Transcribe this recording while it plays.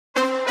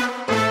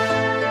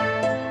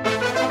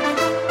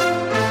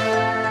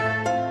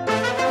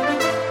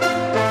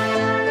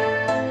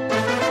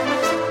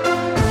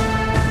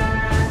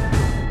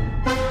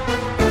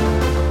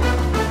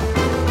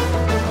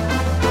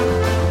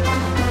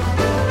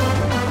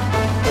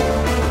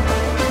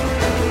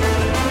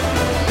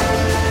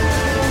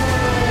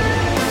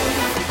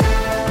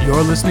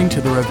You're listening to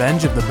the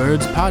Revenge of the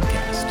Birds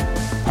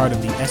podcast, part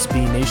of the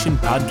SB Nation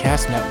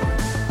Podcast Network,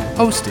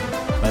 hosted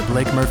by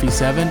Blake Murphy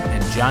 7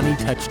 and Johnny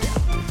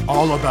Touchdown.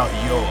 All about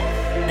your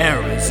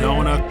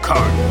Arizona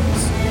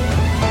Cardinals.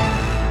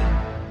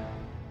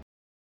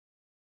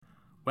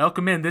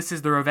 Welcome in. This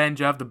is the Revenge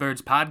of the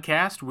Birds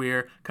podcast.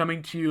 We're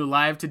coming to you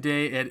live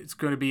today. It's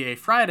going to be a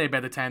Friday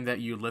by the time that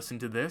you listen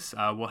to this.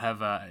 We'll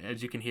have,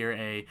 as you can hear,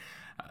 a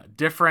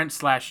different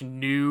 /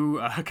 new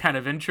kind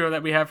of intro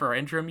that we have for our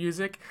intro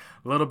music.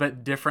 A little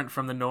bit different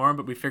from the norm,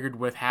 but we figured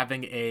with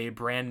having a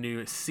brand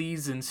new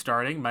season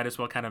starting, might as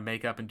well kind of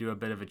make up and do a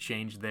bit of a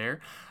change there.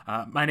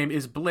 My name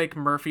is Blake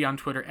Murphy on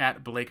Twitter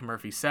at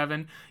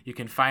BlakeMurphy7. You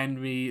can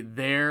find me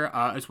there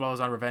as well as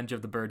on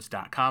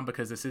RevengeOfTheBirds.com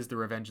because this is the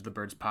Revenge of the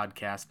Birds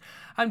podcast.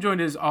 I'm joined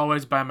as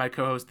always by my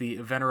co-host, the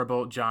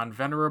Venerable John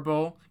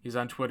Venerable. He's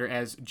on Twitter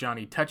as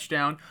Johnny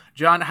Touchdown.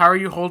 John, how are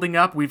you holding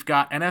up? We've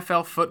got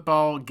NFL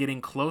football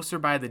getting closer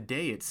by the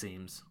day, it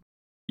seems.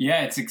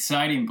 Yeah, it's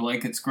exciting,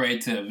 Blake. It's great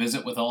to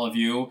visit with all of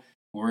you.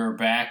 We're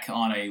back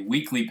on a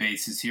weekly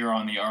basis here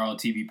on the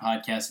RLTV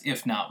podcast,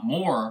 if not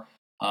more,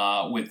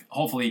 with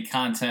hopefully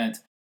content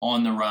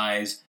on the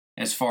rise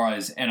as far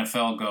as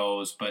NFL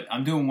goes. But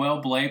I'm doing well,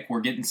 Blake.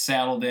 We're getting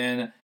saddled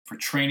in for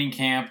training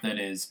camp that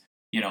is,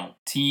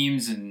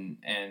 teams and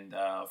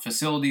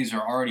facilities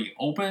are already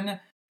open,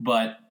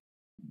 but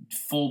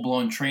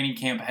full-blown training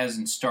camp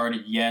hasn't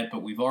started yet.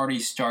 But we've already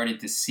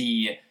started to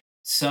see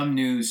some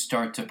news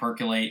start to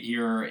percolate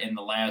here in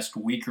the last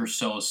week or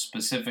so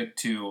specific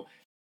to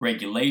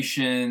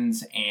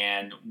regulations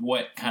and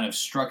what kind of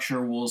structure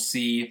we'll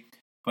see.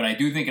 But I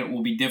do think it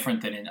will be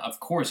different than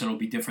it'll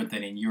be different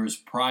than in years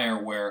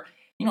prior where,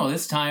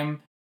 this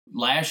time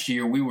last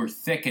year we were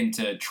thick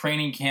into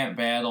training camp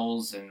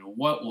battles and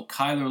what will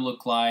Kyler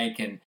look like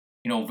and,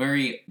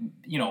 very,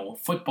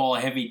 football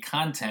heavy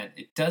content.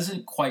 It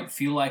doesn't quite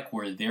feel like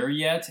we're there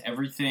yet.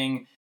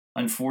 Everything,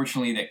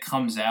 unfortunately, that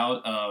comes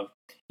out of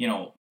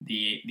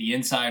the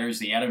insiders,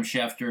 the Adam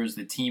Schefters,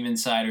 the team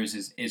insiders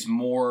is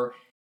more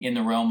in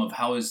the realm of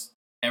how is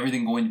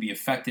everything going to be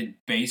affected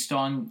based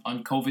on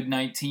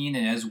COVID-19.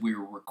 And as we're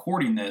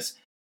recording this,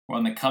 we're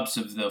on the cusp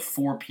of the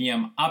 4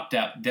 p.m.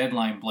 opt-out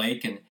deadline,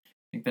 Blake, and I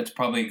think that's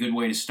probably a good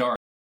way to start.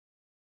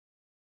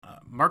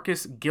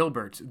 Marcus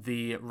Gilbert,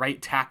 the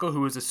right tackle,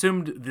 who was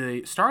assumed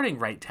the starting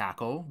right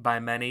tackle by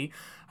many,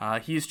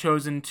 he's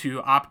chosen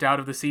to opt out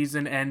of the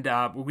season. And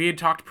we had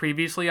talked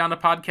previously on the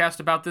podcast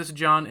about this,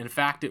 John. In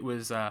fact, it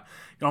was,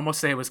 you almost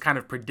say it was kind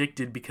of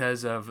predicted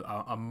because of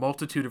a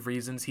multitude of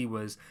reasons. He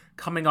was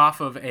coming off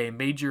of a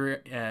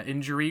major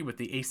injury with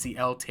the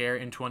ACL tear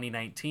in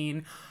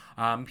 2019.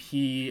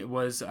 He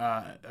was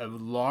a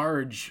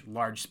large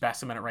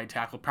specimen at right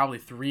tackle, probably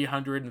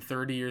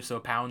 330 or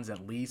so pounds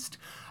at least.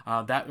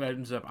 That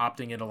ends up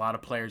opting in a lot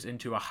of players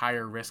into a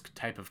higher risk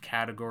type of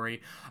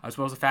category, as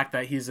well as the fact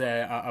that he's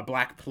a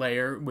black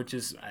player, which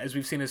is, as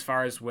we've seen as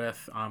far as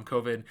with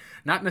COVID,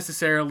 not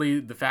necessarily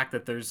the fact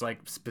that there's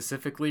like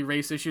specifically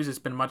race issues. It's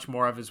been much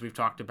more of, as we've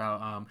talked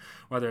about,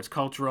 whether it's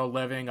cultural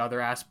living,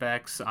 other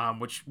aspects,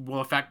 which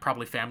will affect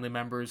probably family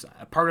members.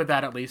 Part of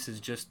that, at least, is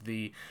just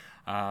the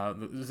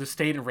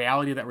state and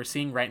reality that we're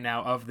seeing right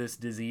now of this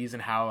disease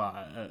and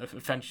how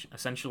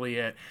essentially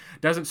it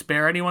doesn't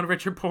spare anyone,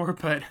 rich or poor,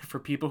 but for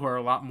people who are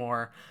a lot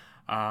more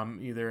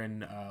either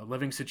in a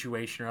living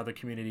situation or other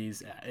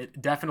communities, it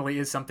definitely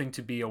is something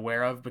to be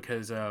aware of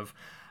because of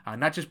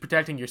not just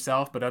protecting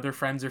yourself, but other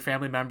friends or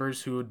family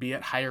members who would be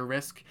at higher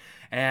risk.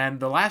 And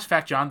the last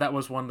fact, John, that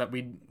was one that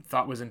we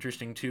thought was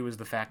interesting too, is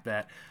the fact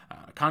that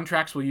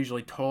contracts will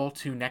usually toll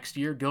to next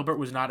year. Gilbert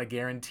was not a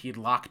guaranteed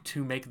lock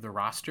to make the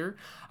roster.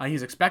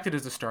 He's expected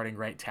as a starting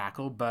right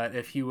tackle, but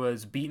if he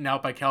was beaten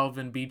out by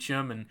Kelvin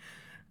Beachum and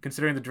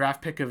considering the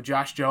draft pick of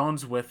Josh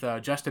Jones with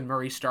Justin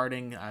Murray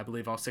starting, I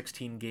believe, all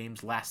 16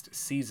 games last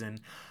season,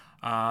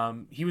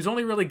 he was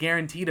only really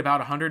guaranteed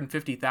about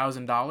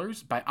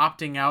 $150,000 by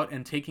opting out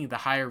and taking the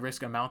higher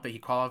risk amount that he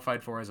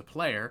qualified for as a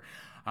player.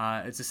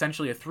 It's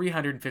essentially a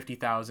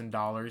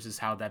 $350,000 is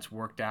how that's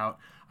worked out.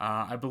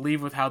 I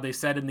believe with how they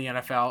said in the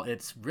NFL,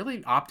 it's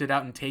really opted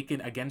out and taken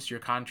against your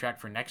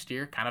contract for next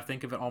year. Kind of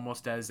think of it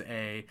almost as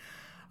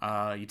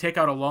you take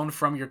out a loan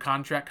from your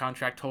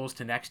contract tolls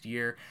to next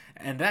year.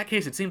 In that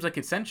case, it seems like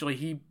essentially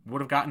he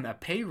would have gotten a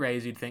pay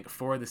raise, you'd think,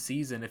 for the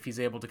season if he's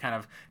able to kind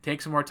of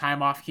take some more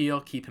time off, heal,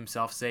 keep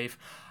himself safe.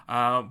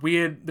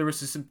 There was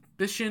some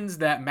suspicions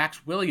that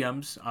Max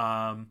Williams,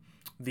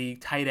 the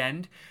tight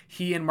end,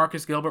 he and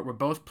Marcus Gilbert were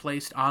both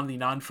placed on the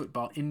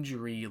non-football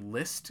injury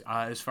list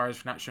as far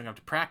as not showing up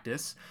to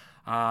practice.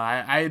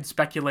 I had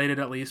speculated,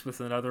 at least with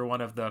another one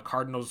of the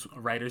Cardinals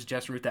writers,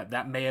 Jess Root,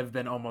 that may have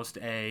been almost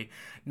a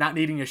not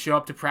needing to show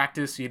up to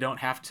practice so you don't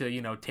have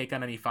to, take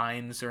on any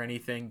fines or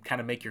anything, kind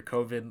of make your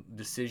COVID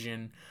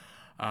decision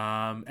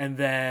And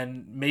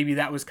then maybe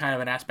that was kind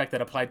of an aspect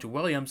that applied to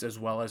Williams as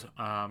well as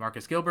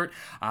Marcus Gilbert.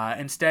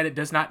 Instead, it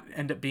does not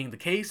end up being the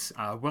case.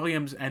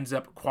 Williams ends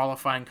up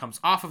qualifying, comes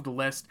off of the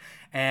list,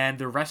 and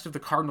the rest of the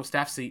Cardinal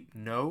staff see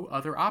no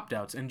other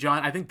opt-outs. And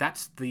John, I think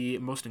that's the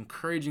most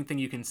encouraging thing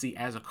you can see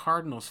as a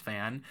Cardinals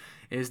fan,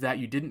 is that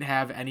you didn't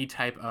have any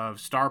type of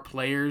star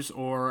players,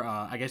 or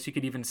I guess you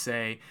could even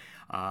say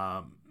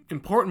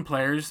important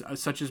players,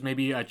 such as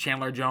maybe a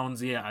Chandler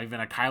Jones, even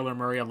a Kyler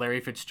Murray, a Larry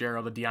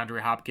Fitzgerald, a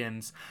DeAndre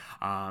Hopkins.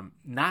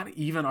 Not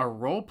even a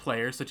role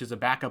player, such as a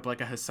backup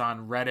like a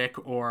Hassan Reddick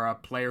or a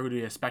player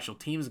who a special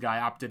teams guy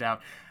opted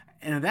out.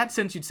 And in that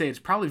sense, you'd say it's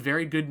probably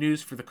very good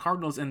news for the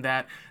Cardinals in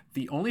that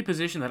the only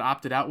position that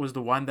opted out was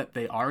the one that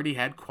they already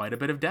had quite a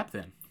bit of depth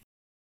in.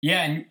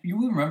 Yeah, and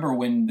you remember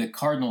when the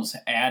Cardinals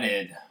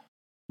added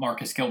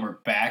Marcus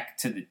Gilbert back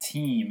to the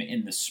team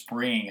in the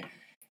spring, it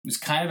was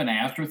kind of an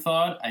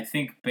afterthought, I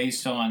think,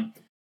 based on,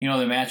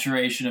 the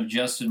maturation of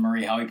Justin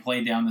Murray, how he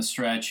played down the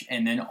stretch,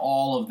 and then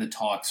all of the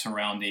talk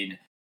surrounding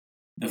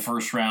the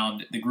first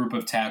round, the group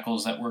of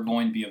tackles that were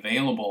going to be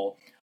available.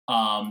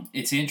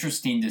 It's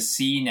interesting to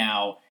see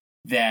now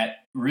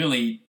that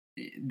really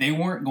they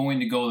weren't going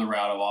to go the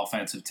route of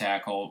offensive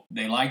tackle.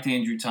 They liked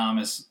Andrew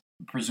Thomas,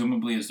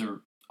 presumably as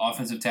their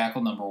offensive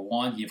tackle number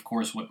one. He, of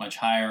course, went much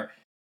higher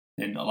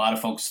than a lot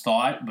of folks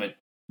thought, but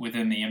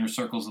within the inner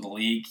circles of the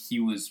league, he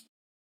was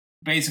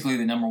basically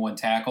the number one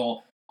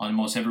tackle on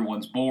most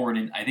everyone's board.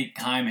 And I think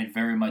Keim had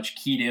very much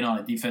keyed in on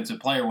a defensive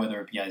player, whether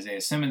it be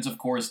Isaiah Simmons, of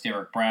course,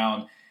 Derek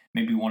Brown,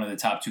 maybe one of the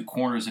top two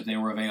corners if they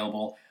were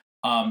available.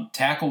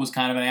 Tackle was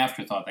kind of an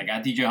afterthought. They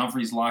got DJ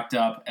Humphries locked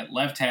up at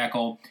left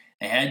tackle.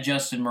 They had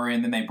Justin Murray,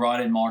 and then they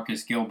brought in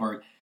Marcus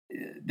Gilbert.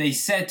 They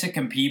said to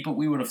compete, but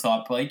we would have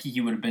thought Blake,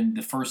 he would have been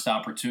the first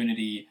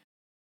opportunity.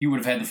 He would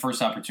have had the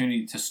first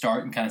opportunity to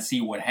start and kind of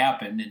see what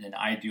happened in an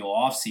ideal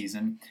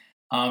offseason.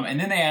 And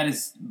then they added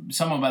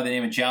someone by the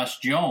name of Josh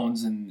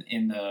Jones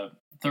in the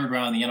third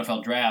round of the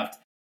NFL draft,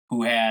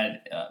 who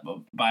had,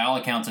 by all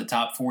accounts, a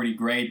top 40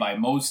 grade by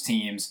most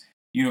teams,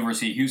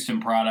 University of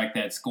Houston product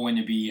that's going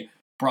to be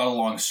brought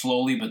along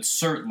slowly, but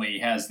certainly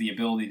has the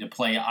ability to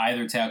play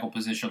either tackle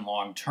position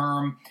long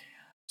term.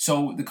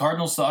 So the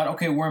Cardinals thought,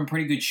 okay, we're in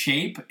pretty good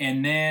shape.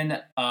 And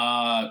then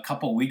a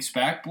couple weeks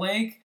back,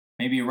 Blake,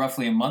 maybe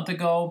roughly a month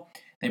ago,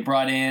 they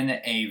brought in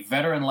a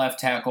veteran left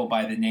tackle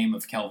by the name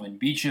of Kelvin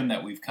Beachum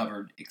that we've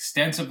covered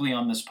extensively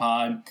on this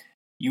pod.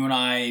 You and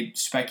I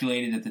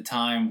speculated at the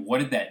time, what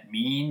did that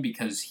mean?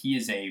 Because he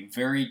is a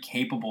very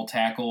capable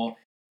tackle,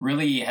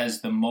 really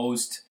has the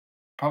most,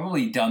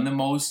 probably done the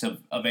most of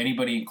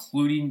anybody,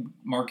 including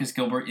Marcus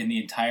Gilbert, in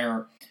the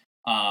entire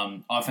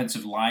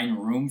offensive line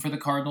room for the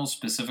Cardinals,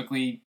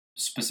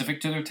 specific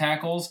to their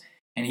tackles.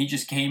 And he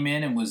just came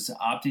in and was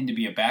opting to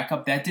be a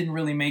backup. That didn't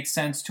really make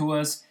sense to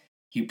us.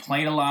 He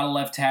played a lot of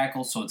left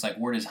tackle, so it's like,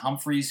 where does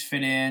Humphries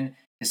fit in?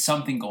 Is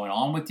something going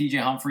on with DJ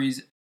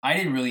Humphries? I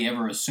didn't really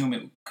ever assume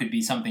it could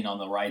be something on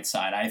the right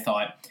side. I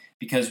thought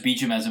because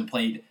Beachum hasn't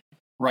played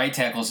right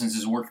tackle since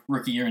his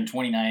rookie year in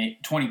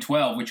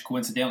 2012, which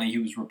coincidentally he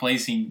was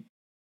replacing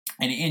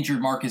an injured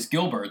Marcus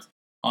Gilbert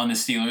on the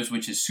Steelers,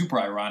 which is super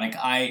ironic.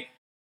 I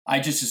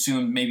just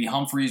assumed maybe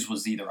Humphries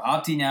was either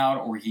opting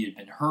out or he had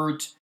been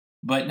hurt.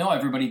 But no,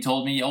 everybody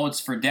told me,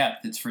 it's for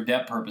depth. It's for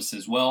depth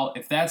purposes. Well,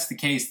 if that's the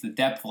case, the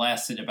depth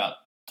lasted about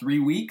 3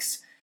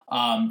 weeks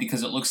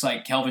because it looks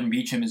like Kelvin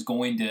Beachum is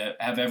going to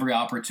have every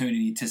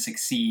opportunity to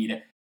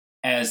succeed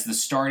as the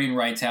starting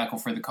right tackle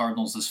for the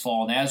Cardinals this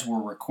fall. And as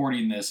we're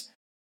recording this,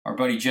 our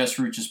buddy Jess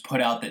Root just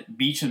put out that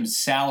Beacham's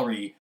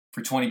salary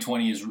for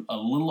 2020 is a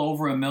little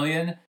over $1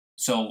 million.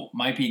 So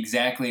might be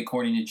exactly,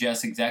 according to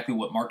Jess, exactly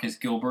what Marcus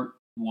Gilbert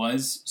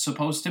was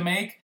supposed to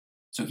make.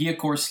 So he, of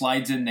course,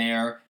 slides in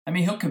there. I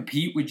mean, he'll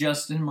compete with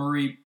Justin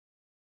Murray,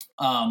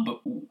 but,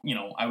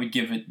 I would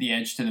give it the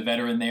edge to the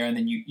veteran there. And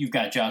then you've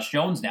got Josh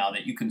Jones now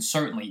that you can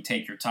certainly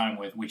take your time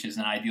with, which is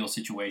an ideal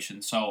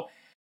situation. So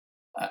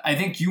I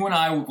think you and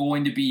I were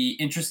going to be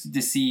interested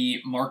to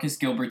see Marcus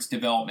Gilbert's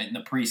development in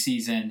the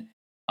preseason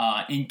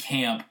in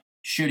camp,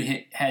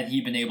 had he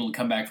been able to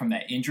come back from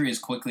that injury as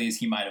quickly as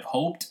he might have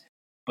hoped.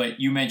 But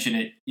you mentioned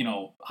it,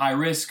 high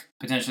risk,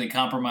 potentially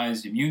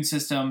compromised immune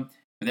system.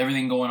 With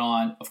everything going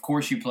on, of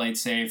course you played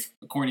safe.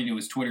 According to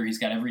his Twitter, he's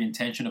got every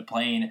intention of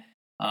playing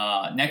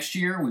next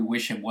year. We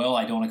wish him well.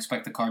 I don't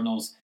expect the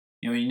Cardinals,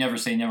 you never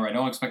say never. I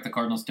don't expect the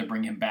Cardinals to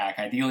bring him back.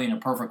 Ideally, in a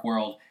perfect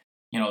world,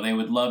 they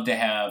would love to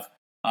have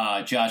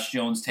Josh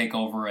Jones take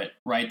over at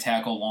right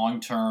tackle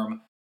long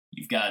term.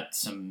 You've got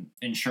some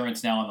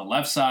insurance now on the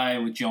left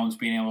side with Jones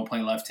being able to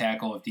play left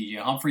tackle if DJ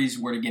Humphries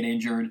were to get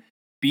injured.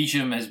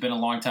 Beachum has been a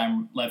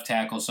long-time left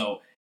tackle,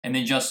 and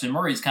then Justin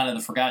Murray is kind of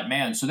the forgotten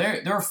man. So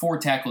there are 4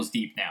 tackles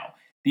deep now.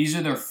 These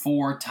are their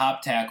 4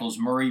 top tackles: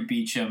 Murray,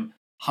 Beachum,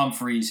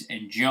 Humphries,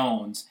 and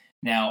Jones.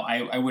 Now,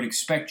 I would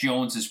expect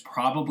Jones is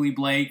probably,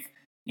 Blake,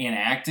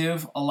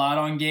 inactive a lot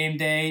on game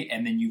day.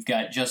 And then you've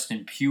got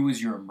Justin Pugh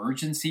as your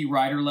emergency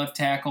rider left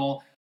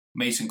tackle.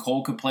 Mason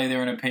Cole could play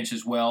there in a pinch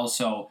as well.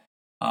 So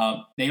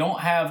they don't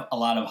have a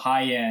lot of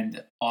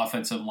high-end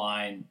offensive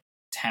line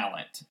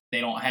talent.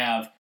 They don't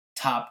have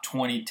top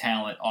 20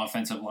 talent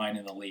offensive line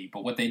in the league.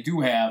 But what they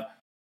do have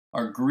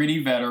are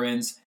gritty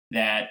veterans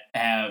that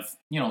have,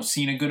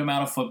 seen a good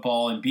amount of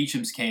football. In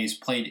Beacham's case,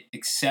 played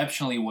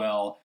exceptionally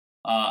well.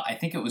 I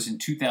think it was in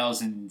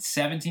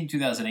 2017,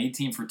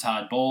 2018 for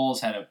Todd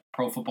Bowles, had a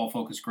Pro Football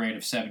Focus grade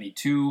of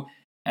 72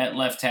 at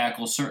left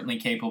tackle, certainly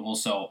capable.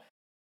 So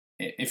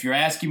if you're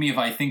asking me if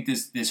I think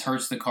this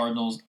hurts the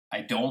Cardinals, I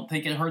don't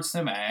think it hurts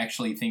them. I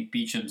actually think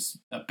Beacham's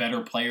a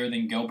better player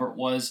than Gilbert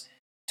was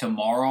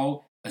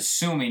tomorrow,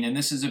 assuming, and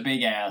this is a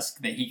big ask,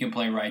 that he can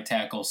play right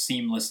tackle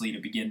seamlessly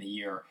to begin the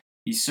year.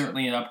 He's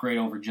certainly an upgrade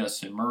over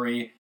Justin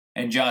Murray.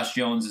 And Josh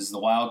Jones is the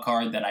wild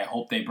card that I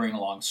hope they bring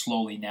along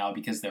slowly now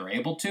because they're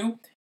able to,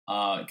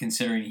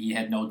 considering he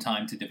had no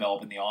time to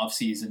develop in the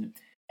offseason.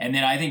 And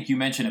then I think you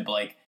mentioned it,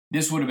 Blake.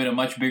 This would have been a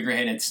much bigger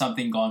hit had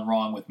something gone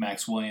wrong with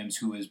Max Williams,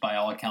 who is by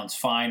all accounts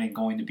fine and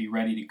going to be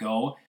ready to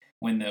go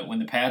when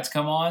the pads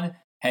come on.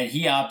 Had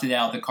he opted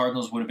out, the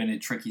Cardinals would have been in a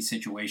tricky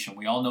situation.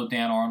 We all know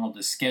Dan Arnold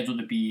is scheduled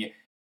to be,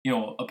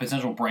 a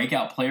potential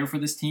breakout player for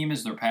this team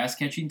as their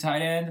pass-catching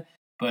tight end.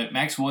 But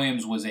Max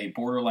Williams was a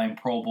borderline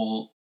Pro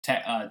Bowl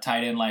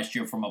tight end last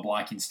year from a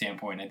blocking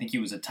standpoint. I think he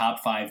was a top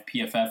 5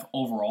 PFF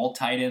overall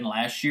tight end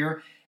last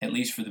year, at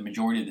least for the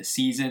majority of the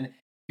season.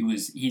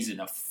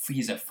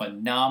 He's a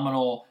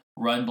phenomenal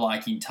run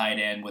blocking tight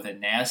end with a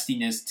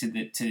nastiness to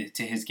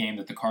his game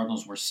that the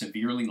Cardinals were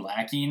severely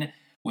lacking.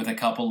 With a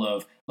couple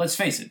of, let's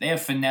face it, they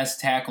have finesse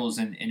tackles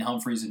in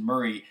Humphreys and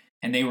Murray,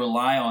 and they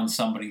rely on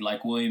somebody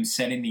like Williams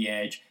setting the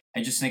edge.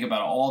 I just think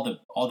about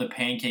all the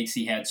pancakes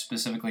he had,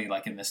 specifically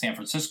like in the San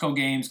Francisco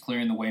games,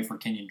 clearing the way for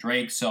Kenyon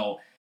Drake. So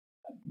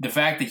the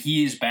fact that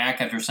he is back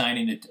after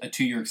signing a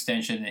 2-year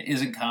extension that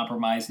isn't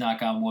compromised,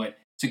 knock on wood,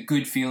 it's a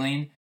good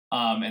feeling.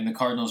 And the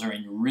Cardinals are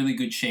in really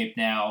good shape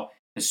now,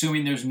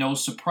 assuming there's no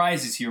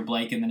surprises here,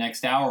 Blake, in the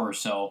next hour or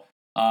so.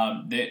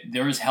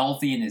 They're as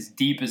healthy and as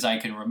deep as I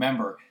can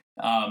remember.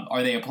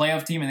 Are they a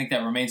playoff team? I think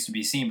that remains to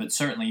be seen. But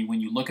certainly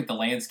when you look at the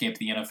landscape of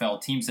the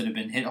NFL, teams that have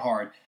been hit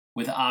hard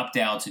with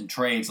opt-outs and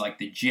trades like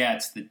the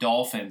Jets, the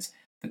Dolphins,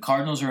 the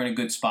Cardinals are in a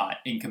good spot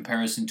in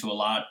comparison to a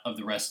lot of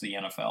the rest of the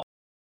NFL.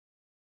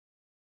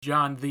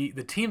 John,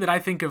 the team that I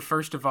think of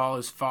first of all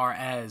as far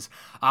as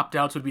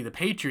opt-outs would be the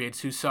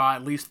Patriots, who saw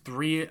at least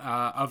 3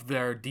 of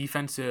their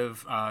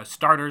defensive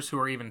starters, who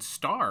are even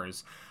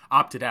stars,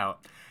 opted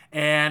out.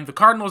 And the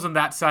Cardinals on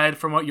that side,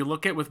 from what you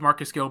look at with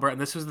Marcus Gilbert,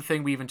 and this was the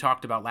thing we even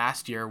talked about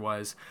last year,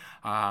 was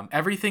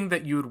everything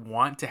that you would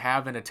want to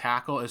have in a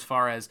tackle as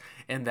far as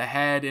in the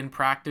head, in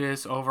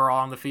practice, overall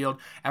on the field,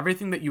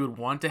 everything that you would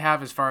want to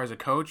have as far as a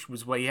coach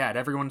was what he had.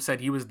 Everyone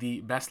said he was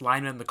the best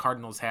lineman the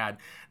Cardinals had.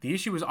 The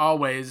issue was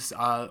always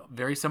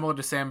very similar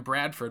to Sam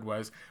Bradford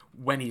was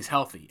when he's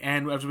healthy.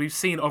 And as we've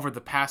seen over the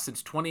past,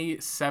 since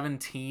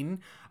 2017,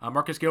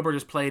 Marcus Gilbert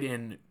has played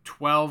in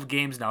 12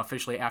 games now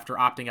officially after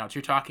opting out. So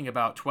you're talking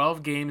about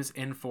 12 games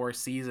in 4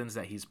 seasons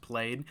that he's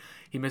played.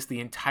 He missed the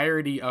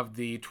entirety of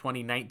the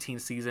 2019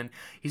 season.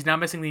 He's now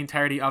missing the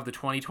entirety of the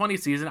 2020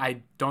 season.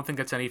 I don't think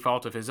that's any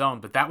fault of his own,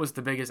 but that was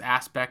the biggest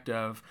aspect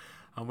of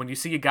when you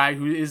see a guy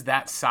who is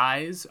that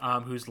size,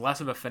 who's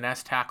less of a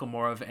finesse tackle,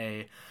 more of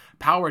a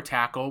power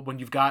tackle, when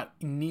you've got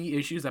knee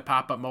issues that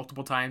pop up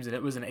multiple times, and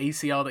it was an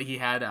ACL that he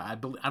had. I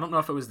don't know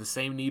if it was the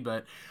same knee,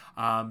 but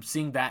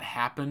seeing that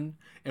happen,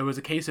 it was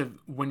a case of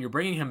when you're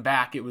bringing him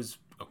back, it was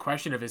a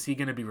question of, is he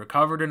going to be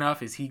recovered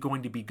enough? Is he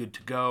going to be good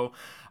to go?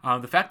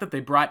 The fact that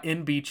they brought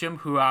in Beacham,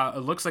 who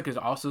it looks like is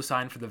also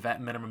signed for the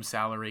vet minimum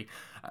salary,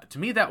 to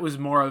me that was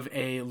more of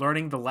a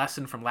learning the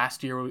lesson from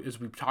last year, as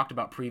we've talked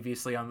about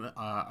previously on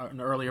an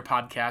earlier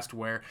podcast,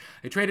 where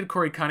they traded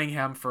Corey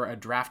Cunningham for a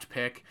draft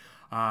pick.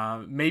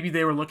 Maybe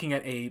they were looking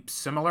at a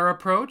similar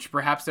approach.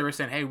 Perhaps they were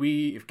saying, hey,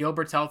 if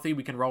Gilbert's healthy,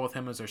 we can roll with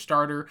him as our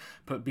starter,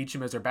 put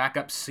Beacham as our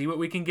backup, see what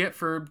we can get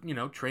for,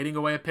 trading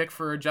away a pick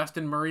for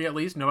Justin Murray at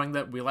least, knowing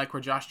that we like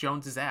where Josh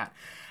Jones is at.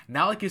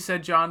 Now, like you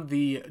said, John,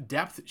 the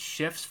depth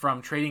shifts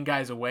from trading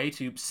guys away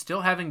to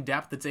still having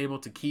depth that's able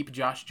to keep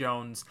Josh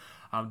Jones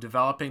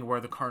developing where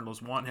the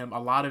Cardinals want him. A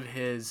lot of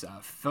his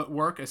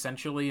footwork,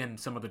 essentially, and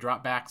some of the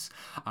dropbacks,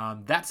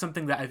 that's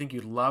something that I think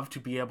you'd love to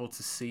be able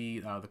to see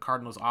the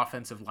Cardinals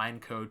offensive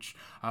line coach,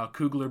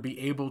 Kugler, be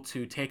able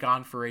to take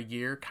on for a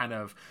year, kind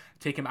of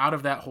take him out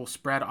of that whole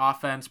spread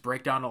offense,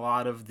 break down a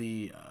lot of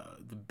the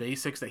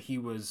basics that he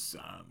was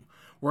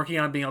working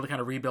on being able to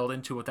kind of rebuild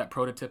into what that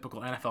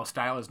prototypical NFL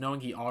style is, knowing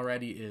he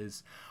already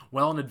is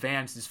well in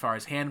advance as far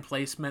as hand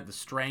placement, the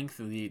strength,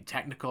 the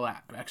technical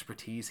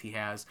expertise he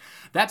has.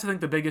 That's, I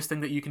think, the biggest thing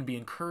that you can be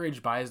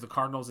encouraged by as the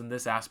Cardinals in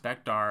this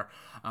aspect are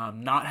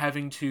not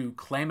having to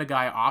claim a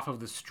guy off of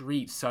the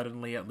street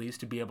suddenly, at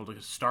least, to be able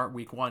to start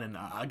week 1. And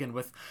again,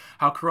 with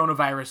how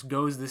coronavirus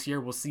goes this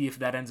year, we'll see if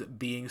that ends up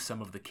being some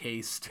of the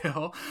case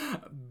still.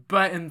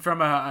 But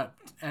from an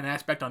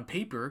aspect on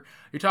paper,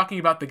 you're talking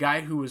about the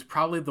guy who was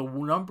probably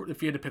the number,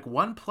 if you had to pick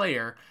one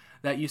player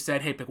that you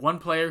said, hey, pick one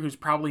player who's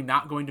probably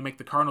not going to make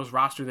the Cardinals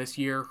roster this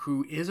year,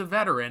 who is a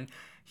veteran,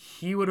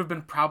 he would have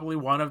been probably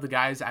one of the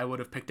guys I would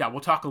have picked out.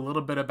 We'll talk a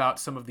little bit about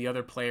some of the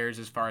other players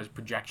as far as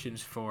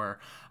projections for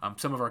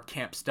some of our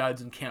camp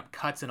studs and camp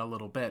cuts in a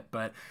little bit.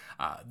 But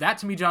that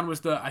to me, John,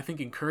 was the, I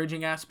think,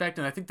 encouraging aspect.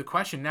 And I think the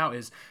question now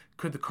is,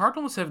 could the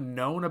Cardinals have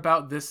known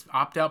about this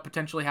opt-out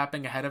potentially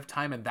happening ahead of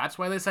time, and that's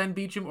why they signed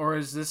Beachum? Or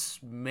is this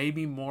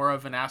maybe more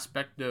of an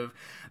aspect of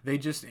they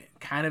just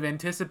kind of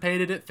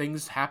anticipated it,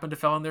 things happened to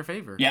fall in their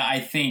favor? Yeah,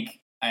 I think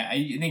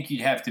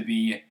you'd have to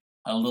be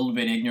a little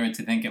bit ignorant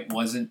to think it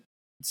wasn't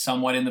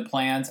somewhat in the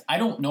plans. I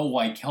don't know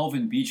why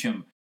Kelvin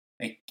Beachum,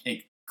 a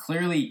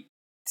clearly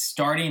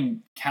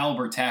starting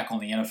caliber tackle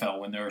in the NFL,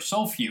 when there are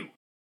so few.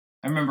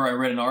 I remember I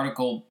read an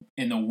article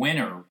in the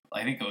winter,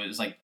 I think it was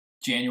like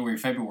January,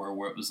 February,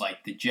 where it was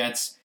like the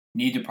Jets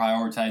need to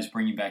prioritize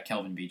bringing back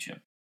Kelvin Beachum.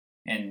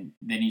 And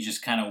then he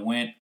just kind of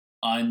went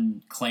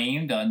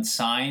unclaimed,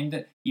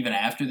 unsigned, even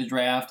after the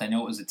draft. I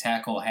know it was a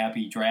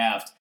tackle-happy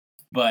draft,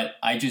 but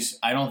I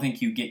don't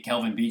think you get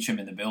Kelvin Beachum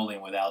in the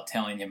building without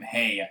telling him,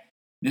 hey,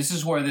 this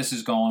is where this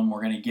is going.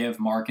 We're going to give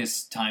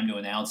Marcus time to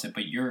announce it,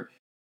 but you're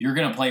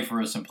going to play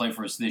for us and play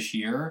for us this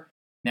year.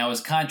 Now,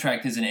 his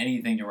contract isn't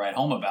anything to write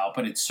home about,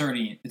 but it's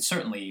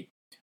certainly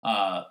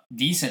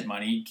decent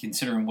money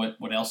considering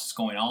what else is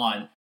going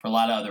on for a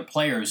lot of other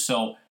players.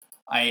 So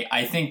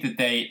I think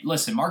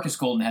that Marcus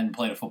Golden hadn't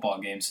played a football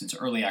game since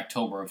early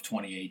October of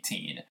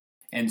 2018.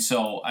 And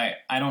so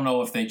I don't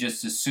know if they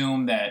just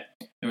assumed that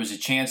there was a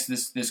chance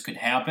this could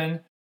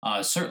happen.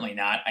 Certainly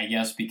not, I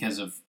guess, because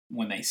of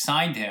when they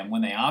signed him,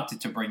 when they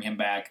opted to bring him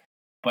back.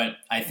 But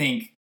I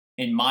think,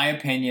 in my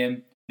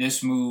opinion,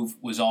 this move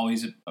was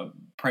always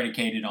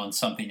predicated on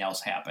something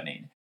else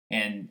happening.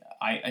 And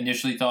I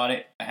initially thought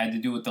it had to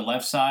do with the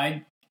left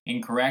side.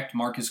 Incorrect.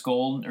 Marcus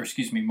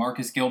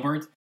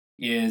Gilbert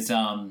is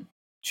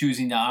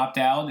choosing to opt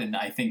out. And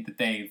I think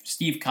that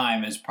Steve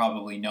Keim has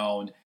probably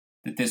known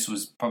that this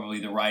was probably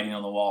the writing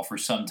on the wall for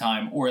some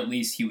time, or at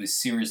least he was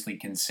seriously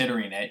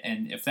considering it.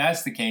 And if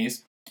that's the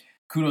case,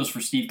 kudos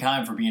for Steve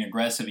Keim for being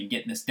aggressive and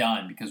getting this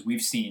done, because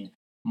we've seen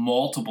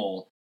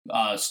multiple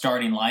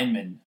starting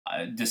linemen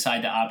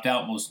decide to opt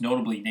out, most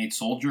notably Nate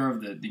Soldier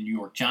of the New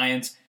York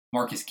Giants,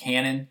 Marcus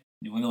Cannon,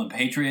 New England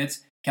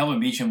Patriots.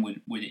 Kelvin Beachum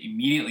would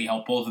immediately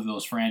help both of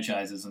those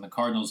franchises, and the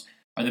Cardinals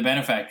are the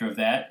benefactor of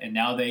that. And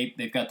now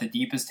they've got the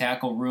deepest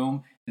tackle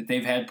room that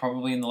they've had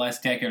probably in the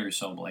last decade or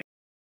so, Blake.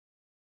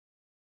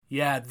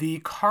 Yeah, the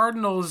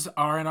Cardinals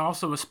are in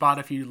also a spot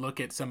if you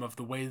look at some of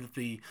the way that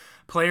the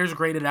players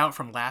graded out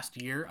from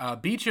last year.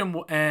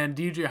 Beachum and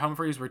DJ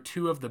Humphries were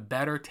two of the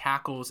better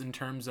tackles in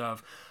terms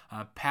of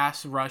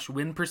pass rush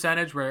win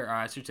percentage,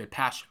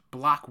 pass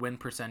block win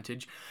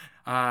percentage.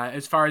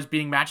 As far as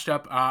being matched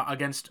up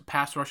against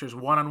pass rushers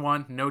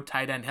one-on-one, no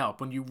tight end help.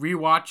 When you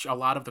rewatch a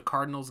lot of the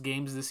Cardinals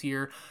games this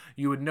year,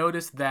 you would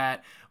notice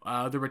that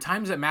there were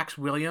times that Max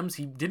Williams,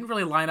 he didn't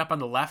really line up on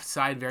the left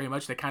side very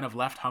much. They kind of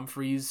left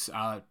Humphries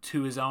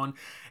to his own.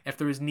 If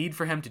there was need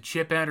for him to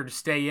chip in or to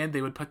stay in,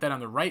 they would put that on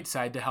the right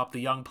side to help the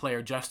young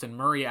player Justin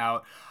Murray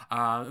out.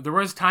 There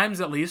was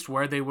times at least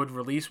where they would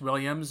release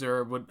Williams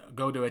or would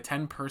go to a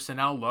 10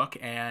 personnel look,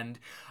 and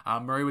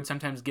Murray would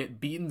sometimes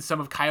get beaten. Some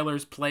of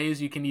Kyler's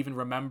plays you can even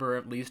remember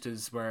at least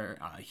is where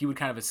he would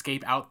kind of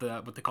escape out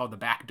what they call the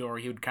back door.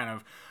 He would kind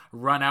of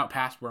run out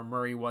past where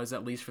Murray was,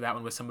 at least for that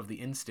one, with some of the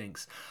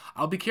instincts.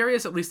 I'll be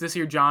curious at least this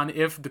year, John,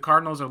 if the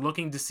Cardinals are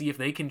looking to see if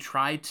they can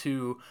try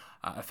to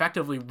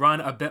effectively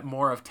run a bit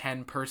more of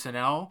 10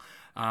 personnel.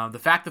 The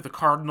fact that the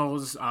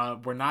Cardinals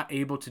were not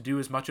able to do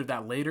as much of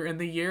that later in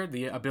the year,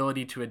 the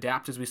ability to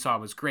adapt as we saw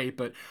was great,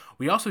 but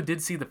we also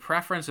did see the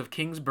preference of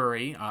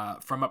Kingsbury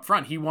from up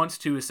front. He wants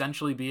to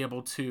essentially be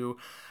able to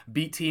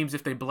beat teams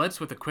if they blitz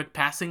with a quick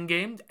passing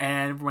game,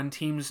 and when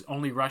teams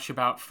only rush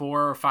about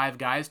 4 or 5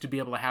 guys, to be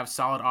able to have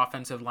solid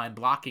offensive line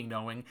blocking,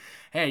 knowing,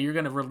 hey, you're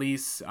going to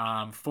release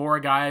 4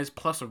 guys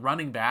plus a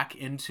running back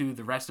into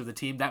the rest of the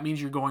team. That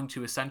means you're going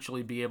to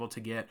essentially be able to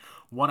get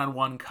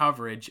one-on-one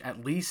coverage,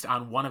 at least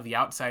on one of the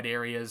outside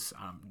areas,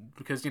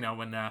 because,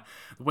 when the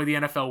way the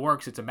NFL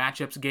works, it's a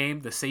matchups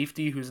game. The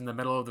safety who's in the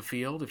middle of the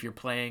field, if you're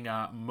playing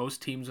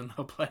most teams when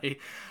they'll play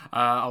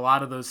a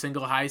lot of those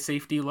single high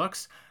safety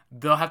looks,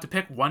 they'll have to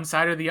pick one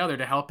side or the other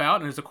to help out,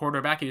 and as a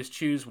quarterback, you just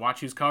choose,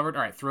 watch who's covered,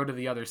 all right, throw to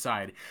the other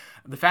side.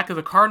 The fact that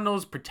the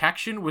Cardinals'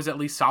 protection was at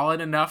least solid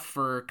enough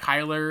for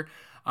Kyler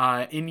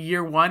in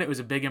year one, it was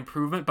a big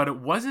improvement, but it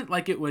wasn't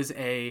like it was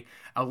a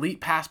elite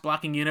pass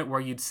blocking unit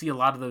where you'd see a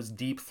lot of those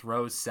deep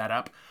throws set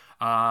up.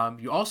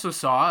 You also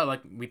saw,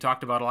 like we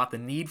talked about a lot, the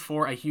need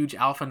for a huge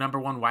alpha number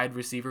 1 wide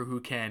receiver who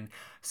can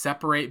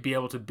separate, be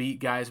able to beat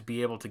guys,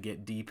 be able to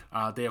get deep.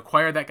 They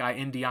acquired that guy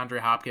in DeAndre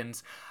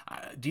Hopkins.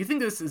 Do you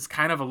think this is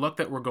kind of a look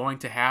that we're going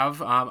to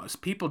have?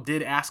 People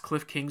did ask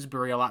Cliff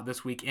Kingsbury a lot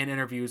this week in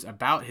interviews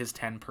about his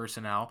 10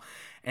 personnel,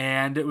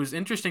 And it was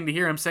interesting to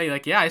hear him say,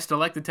 like, yeah, I still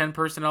like the 10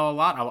 personnel a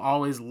lot. I'll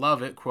always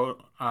love it,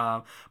 quote.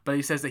 But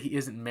he says that he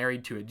isn't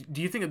married to it.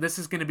 Do you think that this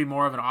is going to be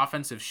more of an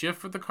offensive shift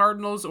for the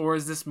Cardinals, or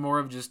is this more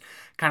of just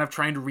kind of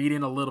trying to read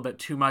in a little bit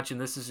too much, and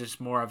this is just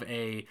more of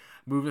a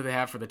move that they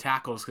have for the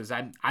tackles? Because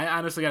I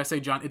honestly got to say,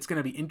 John, it's going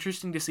to be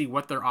interesting to see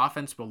what their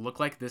offense will look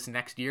like this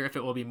next year, if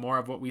it will be more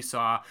of what we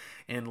saw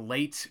in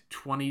late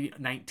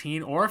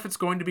 2019, or if it's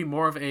going to be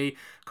more of a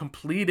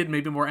completed,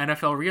 maybe more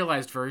NFL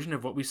realized version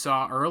of what we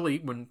saw early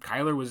when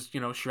Kyler was,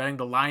 shredding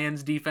the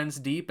Lions defense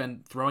deep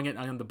and throwing it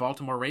on the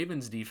Baltimore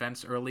Ravens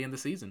defense early in the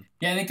season.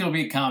 Yeah, I think it'll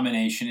be a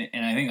combination,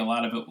 and I think a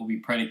lot of it will be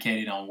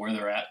predicated on where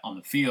they're at on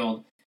the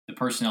field, the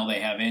personnel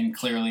they have in.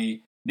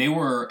 Clearly, they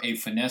were a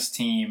finesse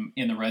team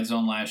in the red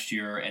zone last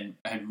year and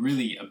had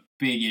really a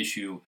big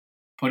issue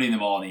putting the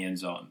ball in the end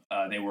zone.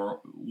 They were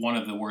one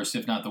of the worst,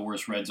 if not the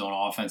worst, red zone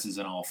offenses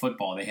in all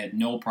football. They had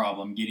no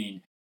problem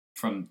getting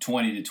from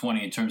 20 to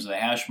 20 in terms of the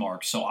hash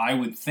mark. So I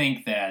would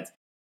think that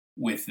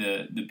with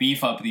the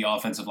beef up of the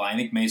offensive line, I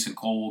think Mason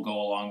Cole will go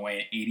a long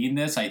way aiding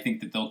this. I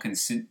think that they'll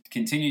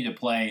continue to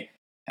play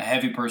a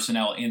heavy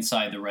personnel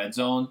inside the red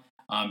zone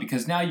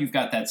because now you've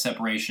got that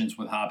separations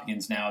with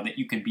Hopkins now that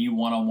you can be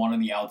one-on-one on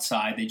the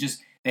outside.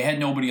 They had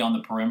nobody on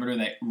the perimeter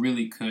that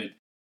really could,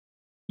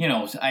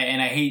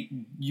 and I hate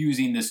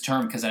using this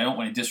term because I don't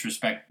want to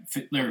disrespect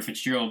Larry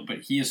Fitzgerald, but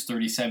he is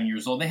 37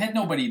 years old. They had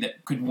nobody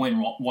that could win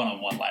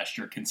one-on-one last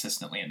year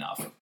consistently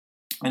enough.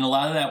 And a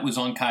lot of that was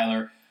on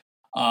Kyler,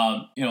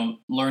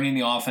 learning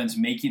the offense,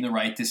 making the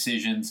right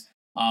decisions.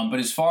 But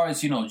as far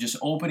as, just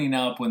opening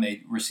up when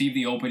they receive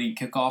the opening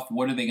kickoff,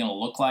 what are they going to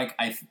look like?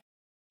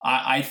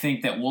 I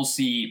think that we'll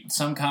see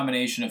some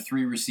combination of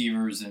 3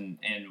 receivers and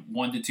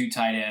 1 to 2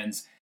 tight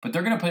ends, but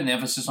they're going to put an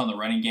emphasis on the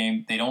running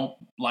game. They don't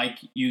like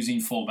using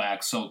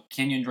fullbacks, so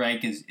Kenyon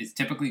Drake is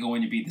typically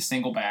going to be the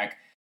single back.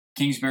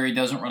 Kingsbury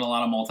doesn't run a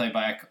lot of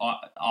multi-back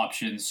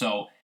options.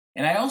 So,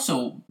 and I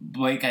also,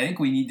 Blake, I think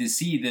we need to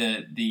see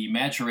the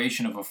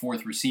maturation of a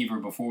 4th receiver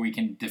before we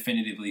can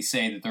definitively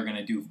say that they're going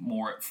to do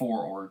more at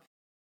 4 or,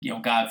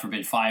 God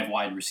forbid, 5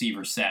 wide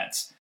receiver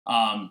sets.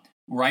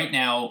 Right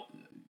now,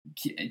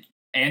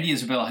 Andy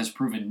Isabella has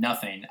proven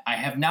nothing. I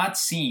have not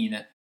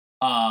seen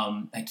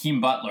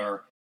Hakeem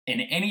Butler in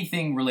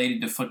anything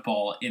related to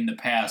football in the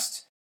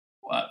past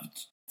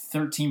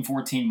 13,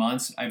 14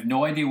 months. I have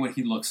no idea what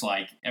he looks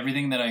like.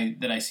 Everything that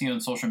I see on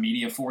social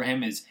media for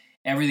him is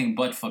everything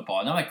but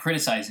football. And I'm not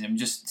criticizing him,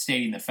 just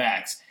stating the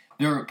facts.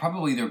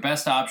 Probably their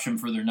best option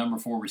for their number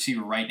 4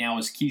 receiver right now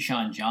is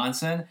Keyshawn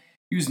Johnson.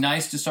 He was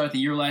nice to start the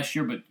year last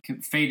year, but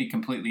faded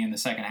completely in the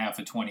second half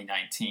of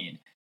 2019.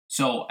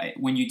 So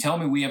when you tell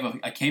me we have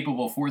a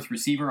capable 4th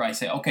receiver, I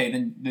say, okay,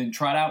 then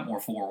try it out more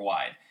 4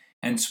 wide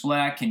and split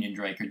out Kenyon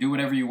Drake or do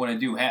whatever you want to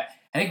do. I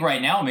think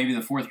right now maybe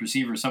the 4th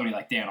receiver is somebody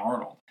like Dan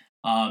Arnold.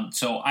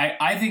 So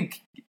I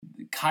think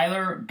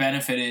Kyler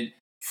benefited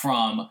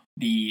from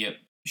the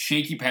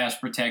shaky pass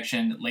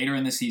protection later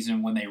in the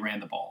season when they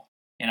ran the ball.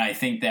 And I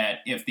think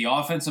that if the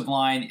offensive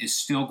line is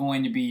still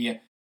going to be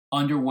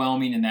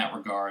underwhelming in that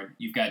regard,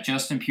 you've got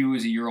Justin Pugh,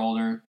 who's a year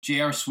older.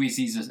 J.R.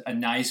 Sweezy's a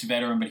nice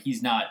veteran, but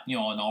he's not, an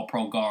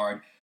all-pro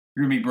guard.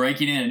 You're going to be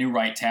breaking in a new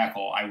right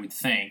tackle, I would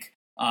think.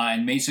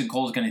 And Mason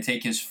Cole's going to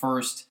take his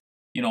first,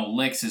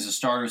 licks as a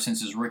starter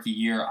since his rookie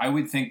year. I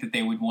would think that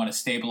they would want to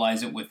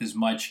stabilize it with as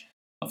much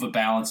of a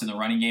balance in the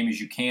running game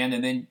as you can,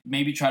 and then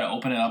maybe try to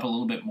open it up a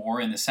little bit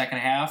more in the second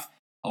half,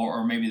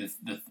 or maybe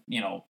the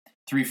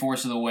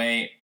 3/4 of the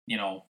way,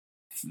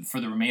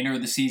 for the remainder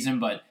of the season.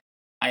 But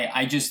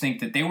I just think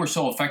that they were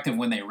so effective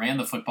when they ran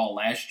the football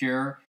last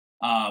year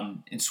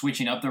in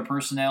switching up their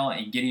personnel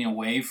and getting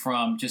away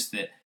from just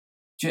the.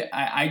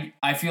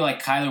 I feel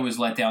like Kyler was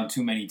let down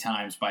too many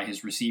times by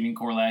his receiving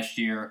core last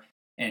year,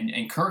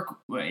 and Kirk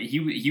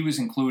he was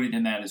included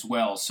in that as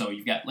well. So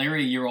you've got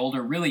Larry a year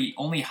older. Really,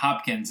 only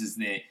Hopkins is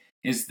the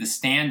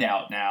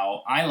standout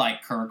now. I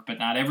like Kirk, but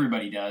not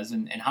everybody does,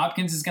 and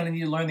Hopkins is going to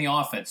need to learn the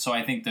offense. So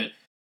I think that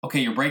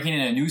you're breaking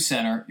in a new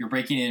center, you're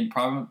breaking in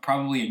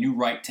probably a new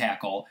right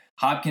tackle.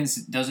 Hopkins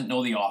doesn't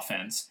know the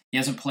offense. He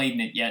hasn't played in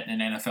it yet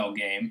in an NFL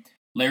game.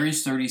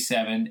 Larry's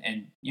 37,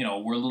 and,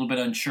 we're a little bit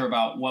unsure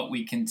about what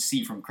we can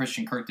see from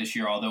Christian Kirk this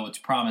year, although it's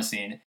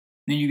promising.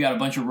 Then you got a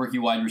bunch of rookie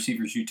wide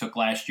receivers you took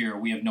last year.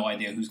 We have no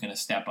idea who's going to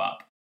step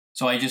up.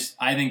 So I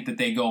think that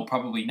they go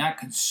probably not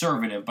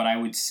conservative, but I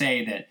would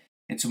say that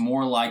it's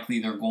more likely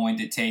they're going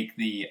to take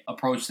the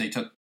approach they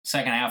took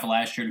second half of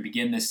last year to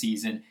begin this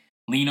season,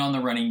 lean on the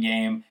running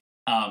game,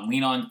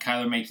 lean on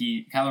Kyler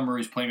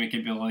Murray's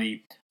playmaking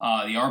ability.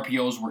 The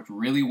RPOs worked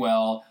really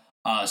well,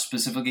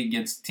 specifically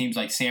against teams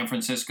like San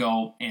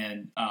Francisco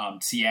and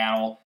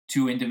Seattle,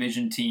 2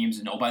 in-division teams.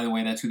 And, oh, by the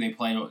way, that's who they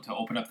play to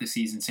open up the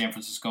season, San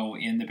Francisco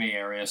in the Bay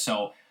Area.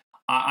 So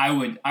I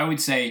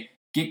would say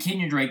get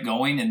Kenyon Drake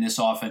going, and this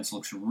offense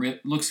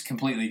looks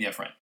completely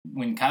different.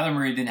 When Kyler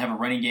Murray didn't have a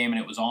running game and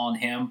it was all on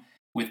him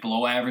with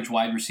below-average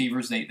wide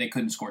receivers, they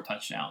couldn't score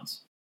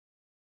touchdowns.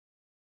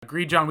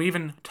 Agreed, John. We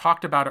even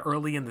talked about it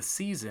early in the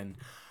season,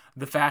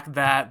 the fact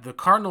that the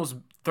Cardinals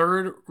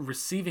third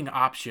receiving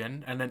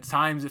option, and at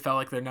times it felt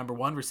like their number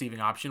one receiving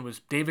option,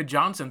 was David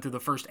Johnson through the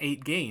first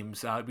 8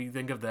 games. We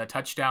think of the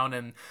touchdown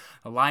in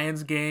the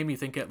Lions game. You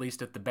think at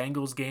least at the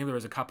Bengals game, there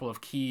was a couple of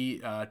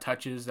key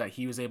touches that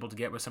he was able to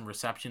get with some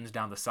receptions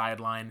down the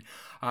sideline.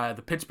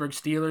 The Pittsburgh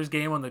Steelers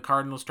game, when the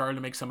Cardinals started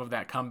to make some of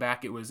that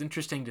comeback, it was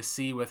interesting to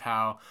see with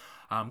how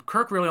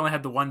Kirk really only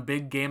had the one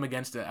big game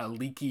against a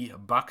leaky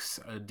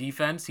Bucks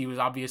defense. He was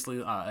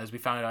obviously, as we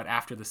found out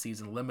after the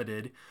season,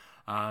 limited.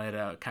 Had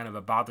a kind of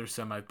a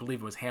bothersome, I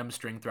believe it was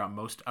hamstring throughout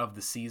most of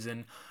the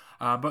season.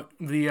 But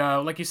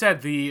like you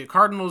said, the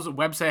Cardinals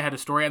website had a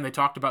story, and they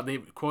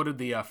quoted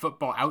the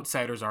Football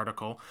Outsiders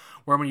article,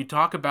 where when you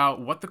talk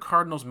about what the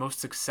Cardinals' most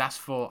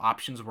successful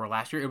options were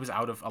last year, it was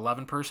out of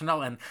 11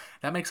 personnel, and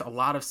that makes a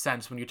lot of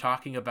sense when you're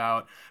talking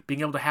about being